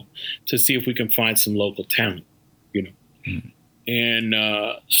skill level to see if we can find some local talent, And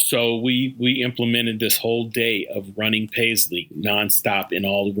so we implemented this whole day of running Paisley nonstop in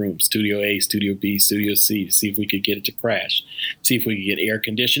all the rooms, Studio A, Studio B, Studio C, to see if we could get it to crash, see if we could get air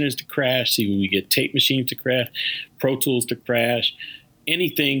conditioners to crash, see if we could get tape machines to crash, Pro Tools to crash,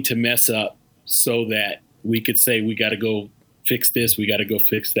 anything to mess up so that we could say, we got to go fix this, we got to go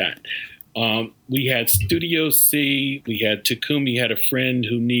fix that. We had Studio C, we had Takumi had a friend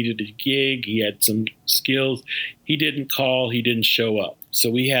who needed a gig, he had some skills, he didn't call, he didn't show up. So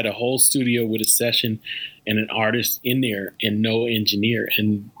we had a whole studio with a session and an artist in there and no engineer.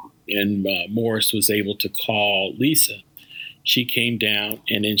 And Morris was able to call Lisa. She came down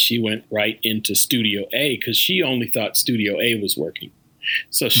and then she went right into Studio A because she only thought Studio A was working.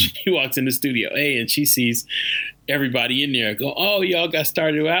 So she walks into Studio A and she sees everybody in there go, oh, y'all got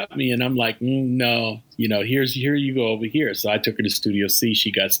started without me. And I'm like, no, here you go over here. So I took her to Studio C.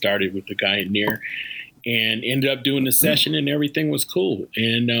 She got started with the guy in there and ended up doing the session and everything was cool.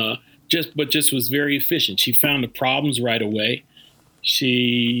 And just was very efficient. She found the problems right away.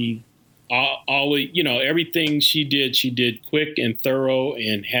 She always, everything she did quick and thorough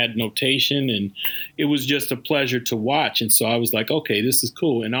and had notation. And it was just a pleasure to watch. And so I was like, okay, this is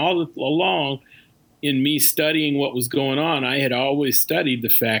cool. And all along in me studying what was going on, I had always studied the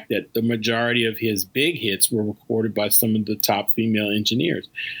fact that the majority of his big hits were recorded by some of the top female engineers.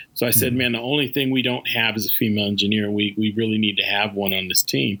 So I said, man, the only thing we don't have is a female engineer. We really need to have one on this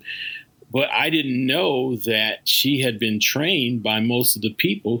team. But I didn't know that she had been trained by most of the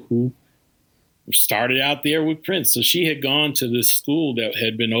people who started out there with Prince. So she had gone to this school that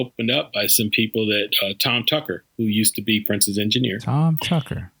had been opened up by some people that Tom Tucker, who used to be Prince's engineer. Tom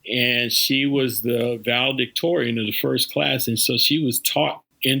Tucker. And she was the valedictorian of the first class. And so she was taught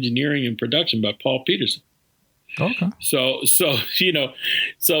engineering and production by Paul Peterson. Okay. So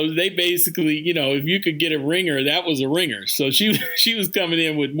they basically, if you could get a ringer, that was a ringer. So she was coming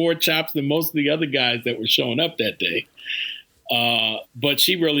in with more chops than most of the other guys that were showing up that day. But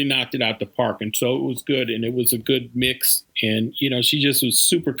she really knocked it out the park. And so it was good. And it was a good mix. And, she just was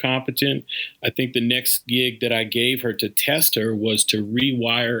super competent. I think the next gig that I gave her to test her was to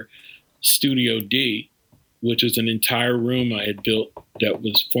rewire Studio D, which was an entire room I had built that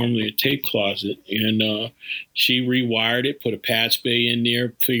was formerly a tape closet, and she rewired it, put a patch bay in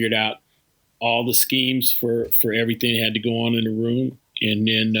there, figured out all the schemes for everything that had to go on in the room, and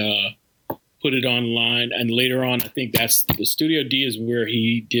then put it online. And later on, I think that's the Studio D is where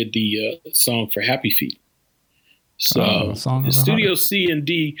he did the song for Happy Feet. So the Studio C and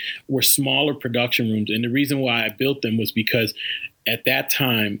D were smaller production rooms. And the reason why I built them was because at that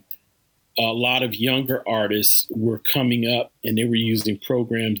time, a lot of younger artists were coming up and they were using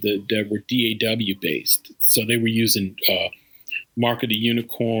programs that were DAW based. So they were using Mark of the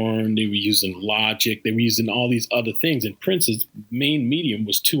Unicorn, they were using Logic, they were using all these other things. And Prince's main medium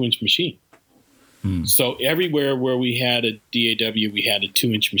was 2-inch machine. So everywhere where we had a DAW, we had a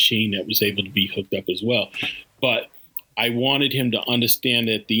 2-inch machine that was able to be hooked up as well. But I wanted him to understand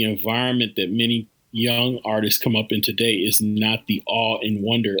that the environment that many young artists come up in today is not the awe and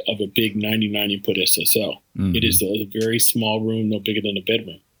wonder of a big 99 input SSL. It is a very small room, no bigger than a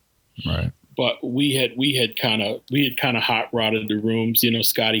bedroom. Right. But we had kind of hot rodded the rooms. You know,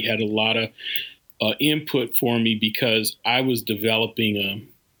 Scotty had a lot of input for me because I was developing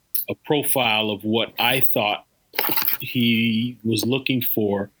a profile of what I thought he was looking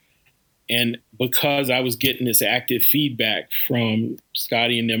for. And because I was getting this active feedback from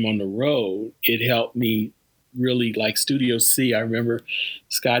Scotty and them on the road, it helped me really like Studio C. I remember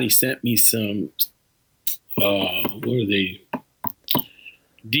Scotty sent me some, what are they?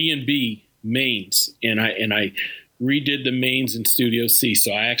 D&B mains. And I redid the mains in Studio C.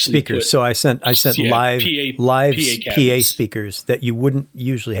 So I actually speakers. So I sent live PA speakers that you wouldn't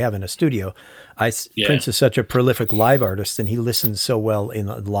usually have in a studio. Prince is such a prolific live artist, and he listens so well in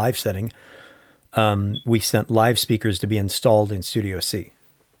a live setting. We sent live speakers to be installed in Studio C.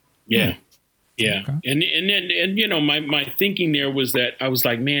 Yeah. Okay. And you know, my thinking there was that I was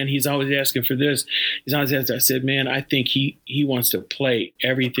like, man, he's always asking for this. He's always asking. I said, man, I think he wants to play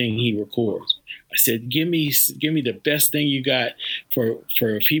everything he records. I said, give me the best thing you got for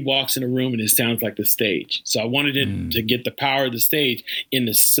if he walks in a room and it sounds like the stage. So I wanted him to get the power of the stage in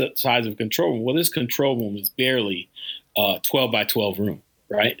the size of a control room. Well, this control room is barely 12 by 12 room,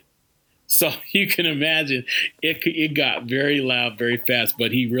 right? So you can imagine it got very loud very fast,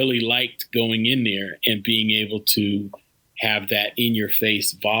 but he really liked going in there and being able to have that in your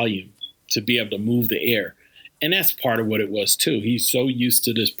face volume to be able to move the air. And that's part of what it was, too. He's so used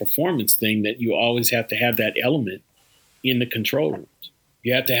to this performance thing that you always have to have that element in the control rooms.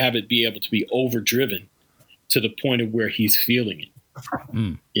 You have to have it be able to be overdriven to the point of where he's feeling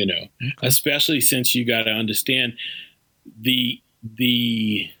it, you know, especially since you got to understand the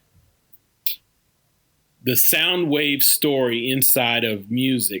sound wave story inside of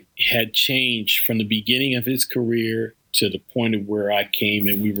music had changed from the beginning of his career to the point of where I came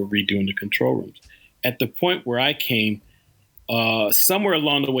and we were redoing the control rooms. At the point where I came, somewhere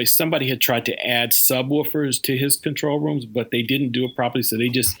along the way, somebody had tried to add subwoofers to his control rooms, but they didn't do it properly. So they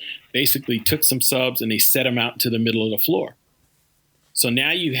just basically took some subs and they set them out into the middle of the floor. So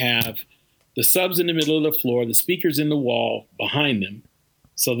now you have the subs in the middle of the floor, the speakers in the wall behind them.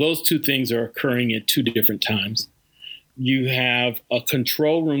 So those two things are occurring at two different times. You have a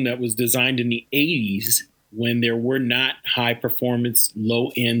control room that was designed in the 80s when there were not high performance,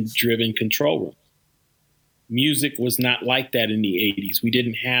 low end driven control rooms. Music was not like that in the 80s. We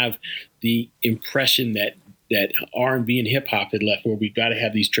didn't have the impression that R&B and hip hop had left, where we've got to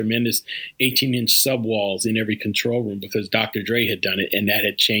have these tremendous 18-inch subwalls in every control room because Dr. Dre had done it, and that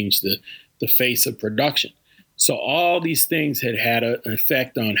had changed the face of production. So all these things had an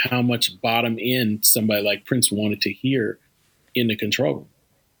effect on how much bottom end somebody like Prince wanted to hear in the control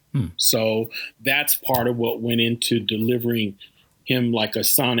room. So that's part of what went into delivering him like a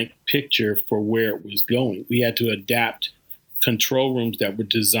sonic picture for where it was going. We had to adapt control rooms that were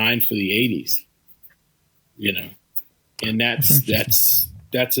designed for the 80s, you know, and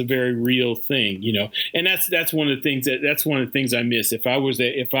that's a very real thing, you know, and that's one of the things I miss. If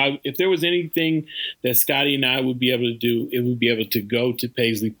there was anything that Scotty and I would be able to do, it would be able to go to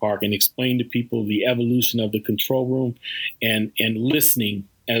Paisley Park and explain to people the evolution of the control room and listening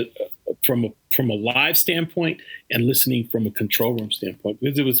from a live standpoint and listening from a control room standpoint,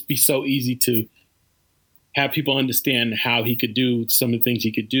 because it would be so easy to have people understand how he could do some of the things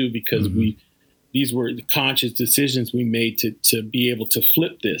he could do, because these were the conscious decisions we made to be able to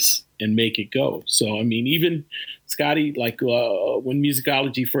flip this and make it go. So, I mean, even Scotty, like when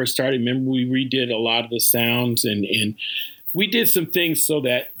Musicology first started, remember we redid a lot of the sounds and we did some things so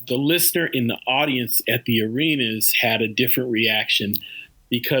that the listener in the audience at the arenas had a different reaction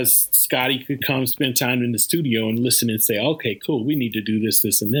because Scotty could come spend time in the studio and listen and say, okay, cool, we need to do this,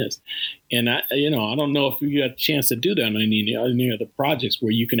 this, and this. And I don't know if we got a chance to do that on any other projects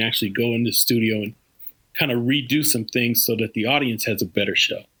where you can actually go in the studio and kind of redo some things so that the audience has a better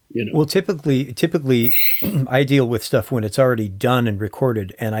show. Well, typically, I deal with stuff when it's already done and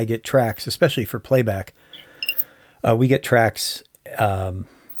recorded, and I get tracks, especially for playback. We get tracks, and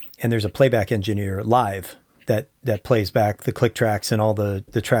there's a playback engineer live that plays back the click tracks and all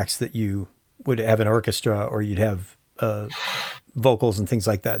the tracks that you would have an orchestra or you'd have vocals and things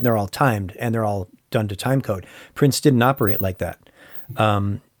like that. And they're all timed and they're all done to time code. Prince didn't operate like that.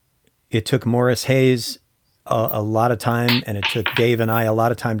 It took Morris Hayes a lot of time, and it took Dave and I a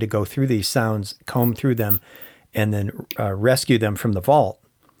lot of time to go through these sounds, comb through them, and then rescue them from the vault,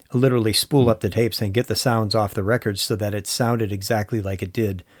 literally spool up the tapes and get the sounds off the records so that it sounded exactly like it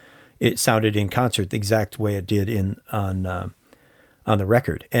did. It sounded in concert the exact way it did on the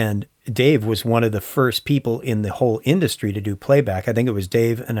record. And Dave was one of the first people in the whole industry to do playback. I think it was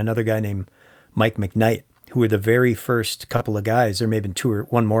Dave and another guy named Mike McKnight, who were the very first couple of guys, there may have been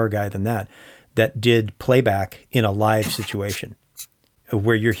one more guy than that did playback in a live situation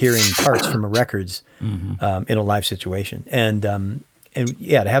where you're hearing parts from a records in a live situation. And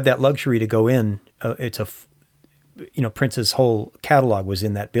yeah, to have that luxury to go in, Prince's whole catalog was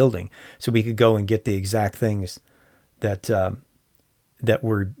in that building. So we could go and get the exact things that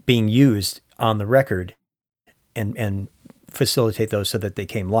were being used on the record and facilitate those so that they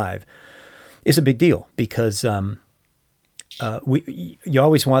came live. Is a big deal because you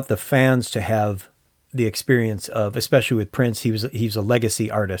always want the fans to have the experience of, especially with Prince, he's a legacy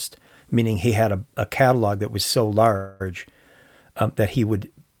artist, meaning he had a catalog that was so large that he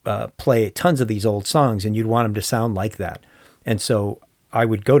would play tons of these old songs, and you'd want them to sound like that. And so I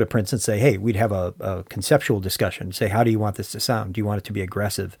would go to Prince and say, hey, we'd have a conceptual discussion, say, how do you want this to sound? Do you want it to be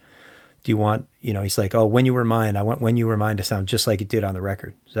aggressive? Do you want, he's like, oh, When You Were Mine, I want When You Were Mine to sound just like it did on the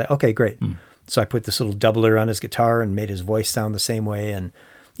record. So, okay, great. So I put this little doubler on his guitar and made his voice sound the same way. And,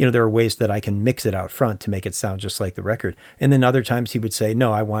 there are ways that I can mix it out front to make it sound just like the record. And then other times he would say,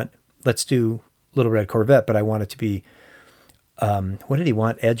 no, let's do Little Red Corvette, but I want it to be, what did he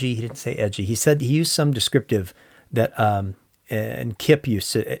want? Edgy? He didn't say edgy. He said he used some descriptive that, and Kip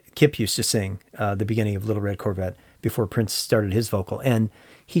used to sing the beginning of Little Red Corvette before Prince started his vocal. And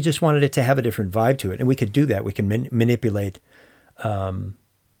he just wanted it to have a different vibe to it. And we could do that. We can manipulate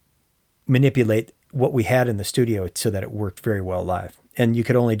what we had in the studio so that it worked very well live. And you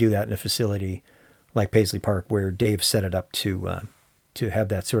could only do that in a facility like Paisley Park, where Dave set it up to have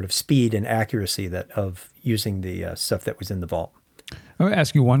that sort of speed and accuracy of using the stuff that was in the vault. I'm going to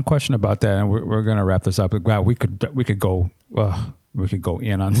ask you one question about that, and we're going to wrap this up. Wow, we could go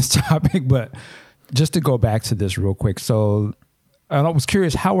in on this topic, but just to go back to this real quick. So I was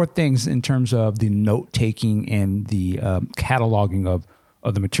curious, how are things in terms of the note taking and the cataloging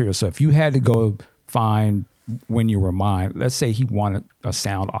of the material? So if you had to go find When You Were Mine, let's say he wanted a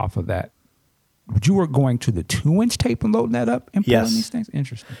sound off of that, you were going to the 2-inch tape and loading that up and pulling these things?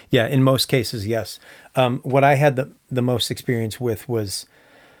 Interesting. Yeah, in most cases, yes. What I had the most experience with was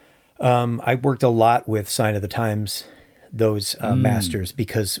I worked a lot with Sign of the Times, those masters,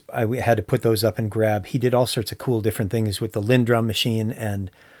 because I had to put those up and grab. He did all sorts of cool different things with the Lindrum machine,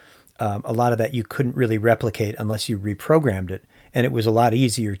 and a lot of that you couldn't really replicate unless you reprogrammed it. And it was a lot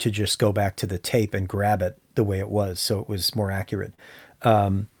easier to just go back to the tape and grab it the way it was, so it was more accurate.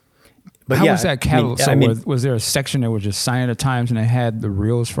 But how was that catalog? Was there a section that was just Sign of the Times and it had the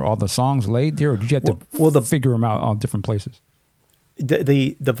reels for all the songs laid there, or did you have to figure them out on different places?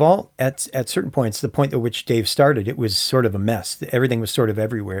 The vault at certain points, the point at which Dave started, it was sort of a mess. Everything was sort of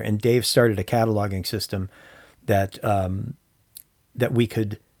everywhere, and Dave started a cataloging system that we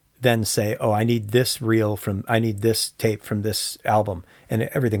could then say, oh, I need this I need this tape from this album, and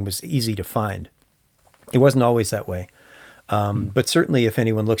everything was easy to find. It wasn't always that way. But certainly if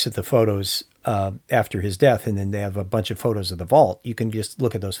anyone looks at the photos after his death, and then they have a bunch of photos of the vault, you can just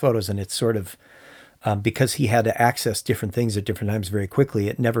look at those photos, and it's sort of, because he had to access different things at different times very quickly,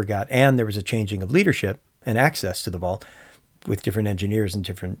 and there was a changing of leadership and access to the vault with different engineers and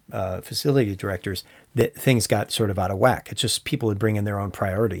different facility directors, that things got sort of out of whack. It's just people would bring in their own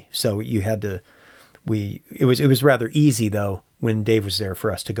priority. So you had to, it was rather easy though, when Dave was there,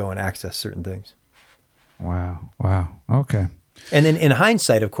 for us to go and access certain things. Wow. Okay. And then in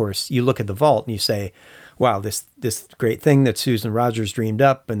hindsight, of course, you look at the vault and you say, wow, this great thing that Susan Rogers dreamed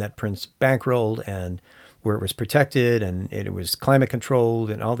up and that Prince bankrolled, and where it was protected and it was climate controlled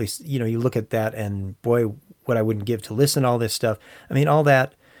and all these, you look at that and boy, what I wouldn't give to listen to all this stuff. I mean, all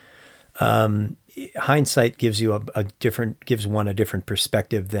that, hindsight gives you gives one a different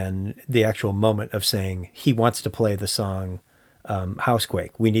perspective than the actual moment of saying he wants to play the song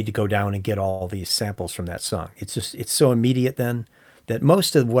Housequake. We need to go down and get all these samples from that song. It's so immediate then that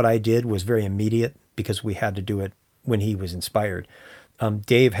most of what I did was very immediate because we had to do it when he was inspired.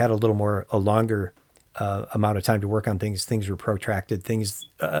 Dave had a longer amount of time to work on things. Things were protracted. Things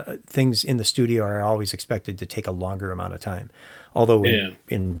in the studio are always expected to take a longer amount of time. Although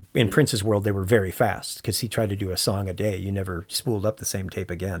in Prince's world, they were very fast because he tried to do a song a day. You never spooled up the same tape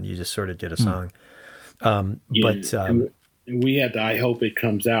again. You just sort of did a song. And we had I hope it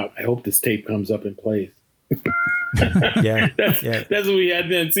comes out. I hope this tape comes up and plays. That's what we had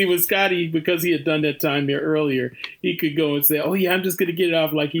then. See, with Scotty, because he had done that time there earlier, he could go and say, "Oh yeah, I'm just going to get it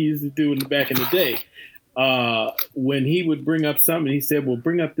off like he used to do back in the day." When he would bring up something, he said, "Well,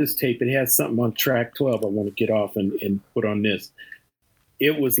 bring up this tape. It has something on track 12 I want to get off and put on this."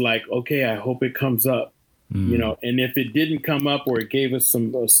 It was like, okay, I hope it comes up, and if it didn't come up or it gave us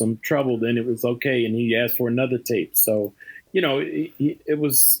some trouble, then it was okay. And he asked for another tape. So, he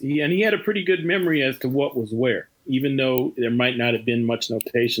had a pretty good memory as to what was where, even though there might not have been much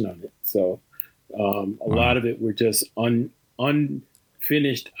notation on it. So a lot of it were just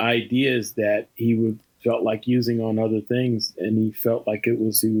unfinished ideas that he felt like using on other things, and he felt like he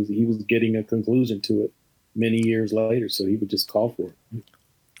was getting a conclusion to it many years later, so he would just call for it.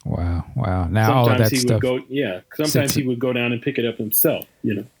 Wow. Now sometimes all of that stuff. Sometimes he would go down and pick it up himself.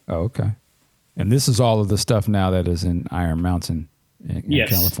 Oh, okay. And this is all of the stuff now that is in Iron Mountain in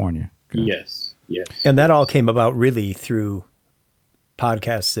California. Good. Yes. And that all came about really through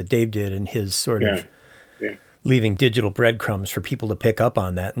podcasts that Dave did and his sort of leaving digital breadcrumbs for people to pick up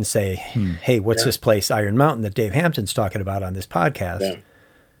on that and say, hey, what's this place, Iron Mountain, that Dave Hampton's talking about on this podcast?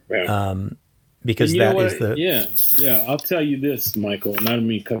 Because that is the... I'll tell you this, Michael, and I don't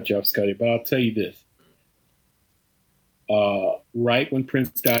mean to cut you off, Scotty, but I'll tell you this. Right when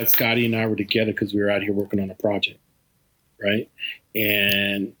Prince died, Scotty and I were together because we were out here working on a project, right?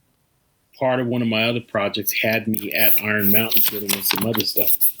 And part of one of my other projects had me at Iron Mountain dealing with some other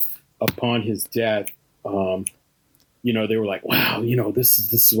stuff. Upon his death, they were like, wow, this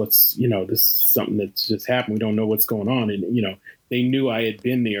is what's, this is something that's just happened. We don't know what's going on. And, they knew I had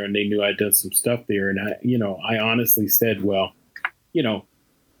been there and they knew I'd done some stuff there. And I honestly said, well,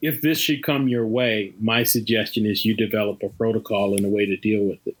 if this should come your way, my suggestion is you develop a protocol and a way to deal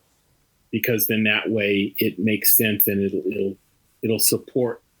with it, because then that way it makes sense and it'll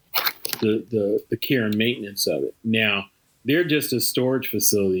support the care and maintenance of it. Now, they're just a storage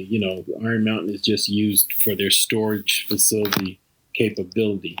facility. Iron Mountain is just used for their storage facility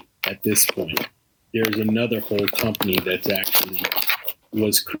capability at this point. There's another whole company that's actually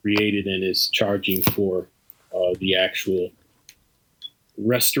was created and is charging for the actual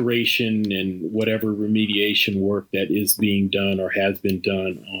restoration and whatever remediation work that is being done or has been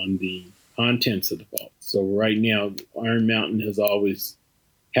done on the contents of the vault. So right now, Iron Mountain has always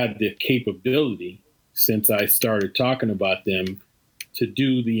had the capability, since I started talking about them, to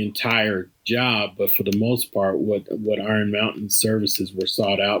do the entire job. But for the most part, what Iron Mountain services were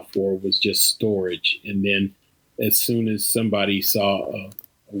sought out for was just storage. And then as soon as somebody saw a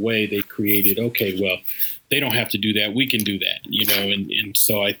way, they created, okay, well, they don't have to do that. We can do that, and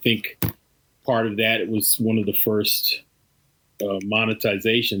so I think part of that, it was one of the first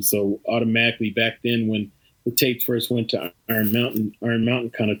monetization. So automatically back then when the tape first went to Iron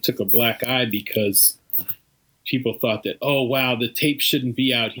Mountain kind of took a black eye because people thought that, oh, wow, the tape shouldn't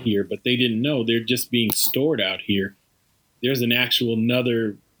be out here, but they didn't know they're just being stored out here. There's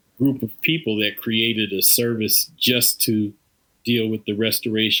another group of people that created a service just to deal with the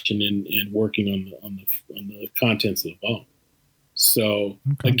restoration and working on the contents of the vault. So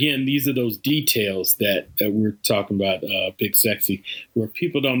again, these are those details that we're talking about, Big Sexy, where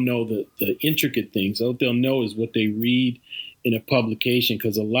people don't know the intricate things. All they'll know is what they read in a publication,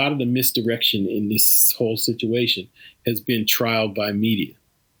 because a lot of the misdirection in this whole situation has been trialed by media,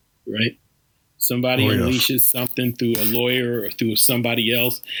 right? Somebody unleashes something through a lawyer or through somebody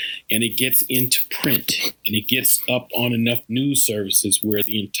else, and it gets into print and it gets up on enough news services where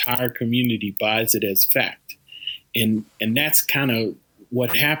the entire community buys it as fact. And that's kind of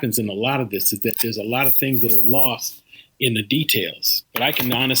what happens in a lot of this, is that there's a lot of things that are lost in the details. But I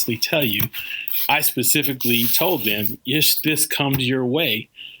can honestly tell you, I specifically told them, if this comes your way,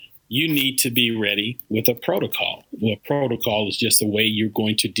 you need to be ready with a protocol. Well, a protocol is just a way you're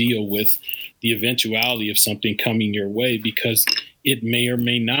going to deal with the eventuality of something coming your way, because it may or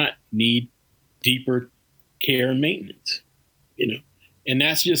may not need deeper care and maintenance, And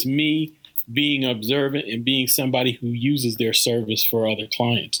that's just me being observant and being somebody who uses their service for other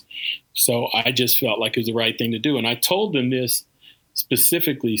clients. So I just felt like it was the right thing to do. And I told them this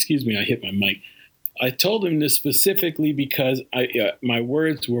specifically, excuse me, I hit my mic. I told them this specifically because my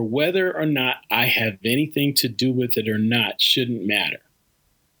words were, whether or not I have anything to do with it or not shouldn't matter.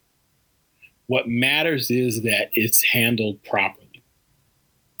 What matters is that it's handled properly.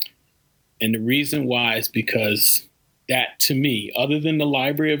 And the reason why is because that, to me, other than the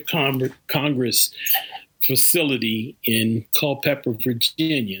Library of Congress facility in Culpeper,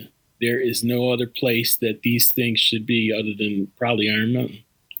 Virginia, there is no other place that these things should be other than probably Iron Mountain.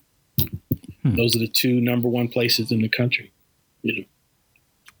 Those are the two number one places in the country. You know.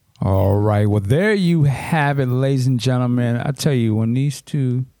 All right. Well, there you have it, ladies and gentlemen. I tell you, when these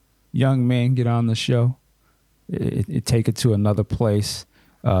two young men get on the show, it take it to another place.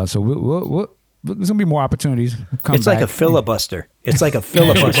 So we'll there's gonna be more opportunities. It's like a filibuster. It's like a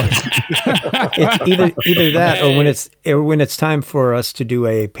filibuster. It's either that, or when it's time for us to do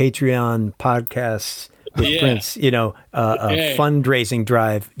a Patreon podcast with Prince, a fundraising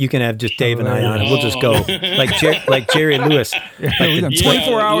drive. You can have just Dave and I on, and we'll just go like Jerry Lewis. We got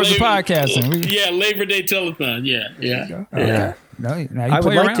 24 hours of podcasting. Labor Day telethon. Yeah. Okay. I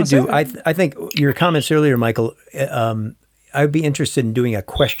would like to do. I think your comments earlier, Michael. I would be interested in doing a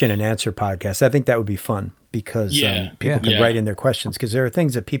question and answer podcast. I think that would be fun because people can write in their questions, because there are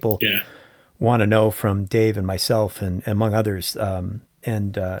things that people want to know from Dave and myself and among others.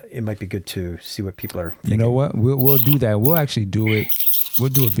 And it might be good to see what people are thinking. You know what? We'll do that. We'll actually do it. We'll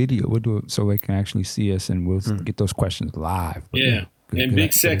do a video. We'll do it so they can actually see us, and we'll get those questions live. But and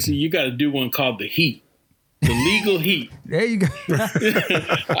Big Sexy, you got to do one called The Heat. The Legal Heat. There you go.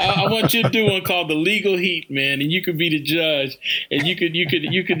 I want you to do one called The Legal Heat, man, and you could be the judge, and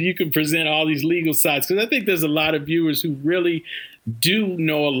you could present all these legal sides, because I think there's a lot of viewers who really do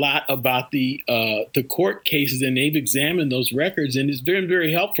know a lot about the court cases, and they've examined those records, and it's very,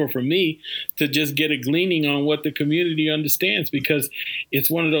 very helpful for me to just get a gleaning on what the community understands, because it's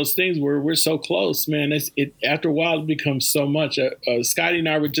one of those things where we're so close, man. After a while, it becomes so much. Scotty and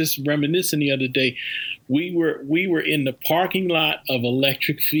I were just reminiscing the other day. We were in the parking lot of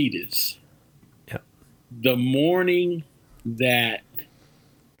Electric Fetus the morning that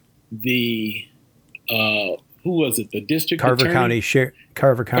the who was it? The district Carver attorney?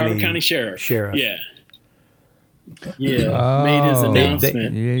 Carver County Sheriff. Yeah. Made his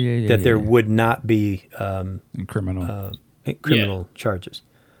announcement that there would not be criminal charges.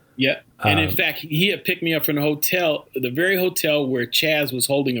 Yeah. And in fact, he had picked me up from the hotel, the very hotel where Chaz was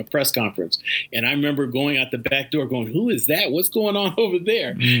holding a press conference. And I remember going out the back door going, who is that? What's going on over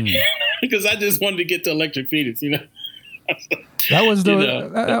there? Because I just wanted to get to Electric Fetus, That was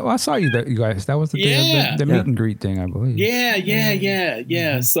I saw you guys. That was the day of the meet and greet thing, I believe.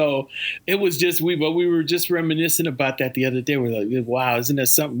 Yeah. So it was just we were just reminiscing about that the other day. We're like, wow, isn't that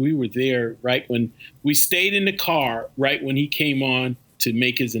something? We were there right when we stayed in the car right when he came on to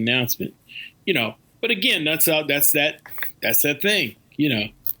make his announcement. But again, that's that thing.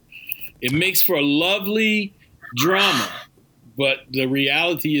 It makes for a lovely drama. But the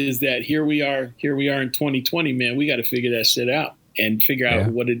reality is that here we are in 2020, man. We got to figure that shit out and figure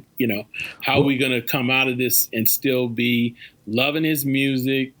out how we going to come out of this and still be loving his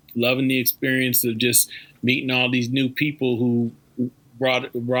music, loving the experience of just meeting all these new people who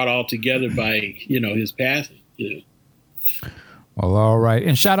brought all together by, his passing. Well, all right.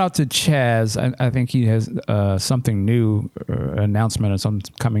 And shout out to Chaz. I think he has something new, announcement or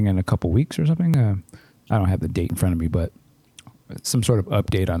something coming in a couple weeks or something. I don't have the date in front of me, but some sort of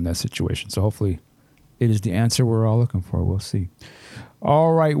update on that situation. So hopefully it is the answer we're all looking for. We'll see.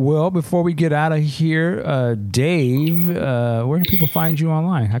 All right. Well, before we get out of here, Dave, where can people find you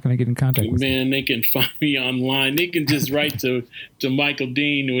online? How can I get in contact with you? Man, they can find me online. They can just write to Michael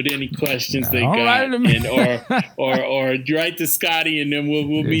Dean with any questions they got, or write to Scotty, and then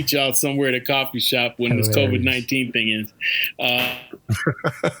we'll meet y'all somewhere at a coffee shop when this COVID-19 thing ends.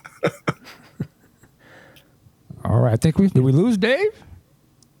 All right. I think did we lose Dave?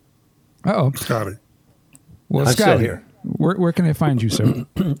 Uh-oh. Scotty. Well, I'm Scotty, still here. Where can I find you, sir?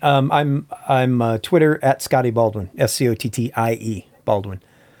 I'm Twitter at Scotty Baldwin, SCOTTIE Baldwin.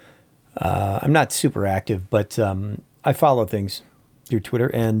 I'm not super active, but I follow things through Twitter,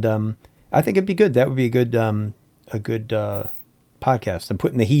 and I think it'd be good. That would be a good podcast. I'm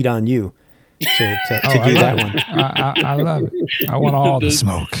putting the heat on you to do that one. I love it. I want all the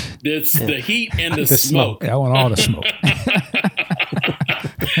smoke. It's the heat and the smoke. I want all the smoke.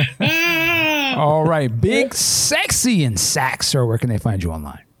 All right. Big Sexy and Sax, sir. Where can they find you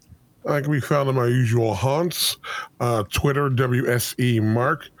online? I can be found in my usual haunts. Twitter, WSE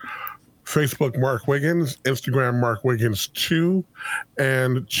Mark. Facebook Mark Wiggins, Instagram Mark Wiggins 2,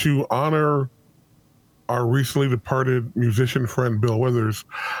 and to honor our recently departed musician friend Bill Withers,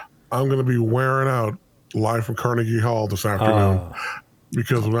 I'm going to be wearing out live from Carnegie Hall this afternoon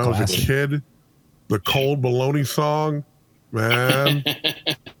because when I was a kid, the Cold Baloney song, man,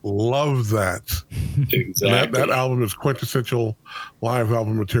 love that. Exactly. That album is quintessential live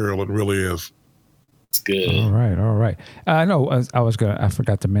album material. It really is. It's good. All right. No, I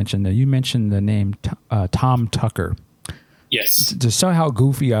forgot to mention that you mentioned the name Tom Tucker. Yes. To show how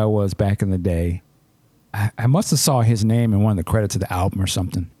goofy I was back in the day, I must have saw his name in one of the credits of the album or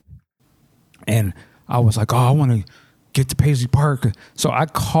something. And I was like, I want to get to Paisley Park. So I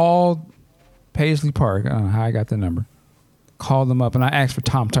called Paisley Park. I don't know how I got the number. Called them up and I asked for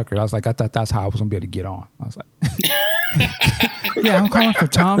Tom Tucker. I was like, I thought that's how I was going to be able to get on. I was like, yeah, I'm calling for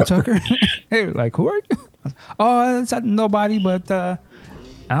Tom Tucker. They were like, who are you? Oh, it's nobody, but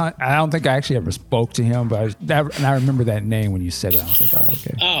I don't think I actually ever spoke to him, but I remember that name when you said it. I was like, oh,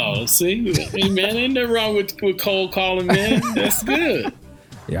 okay. Oh, see? Hey, man, ain't nothing wrong with cold calling, man. That's good.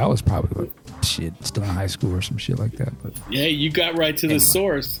 Yeah, I was probably like, still in high school or some shit like that. But yeah, you got right to the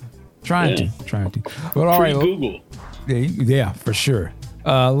source. Trying to. But all right. Google. Yeah, for sure.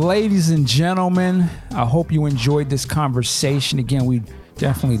 Ladies and gentlemen, I hope you enjoyed this conversation. Again, we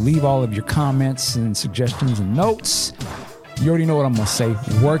definitely leave all of your comments and suggestions and notes. You already know what I'm going to say.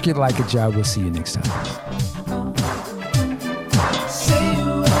 Work it like a job. We'll see you next time.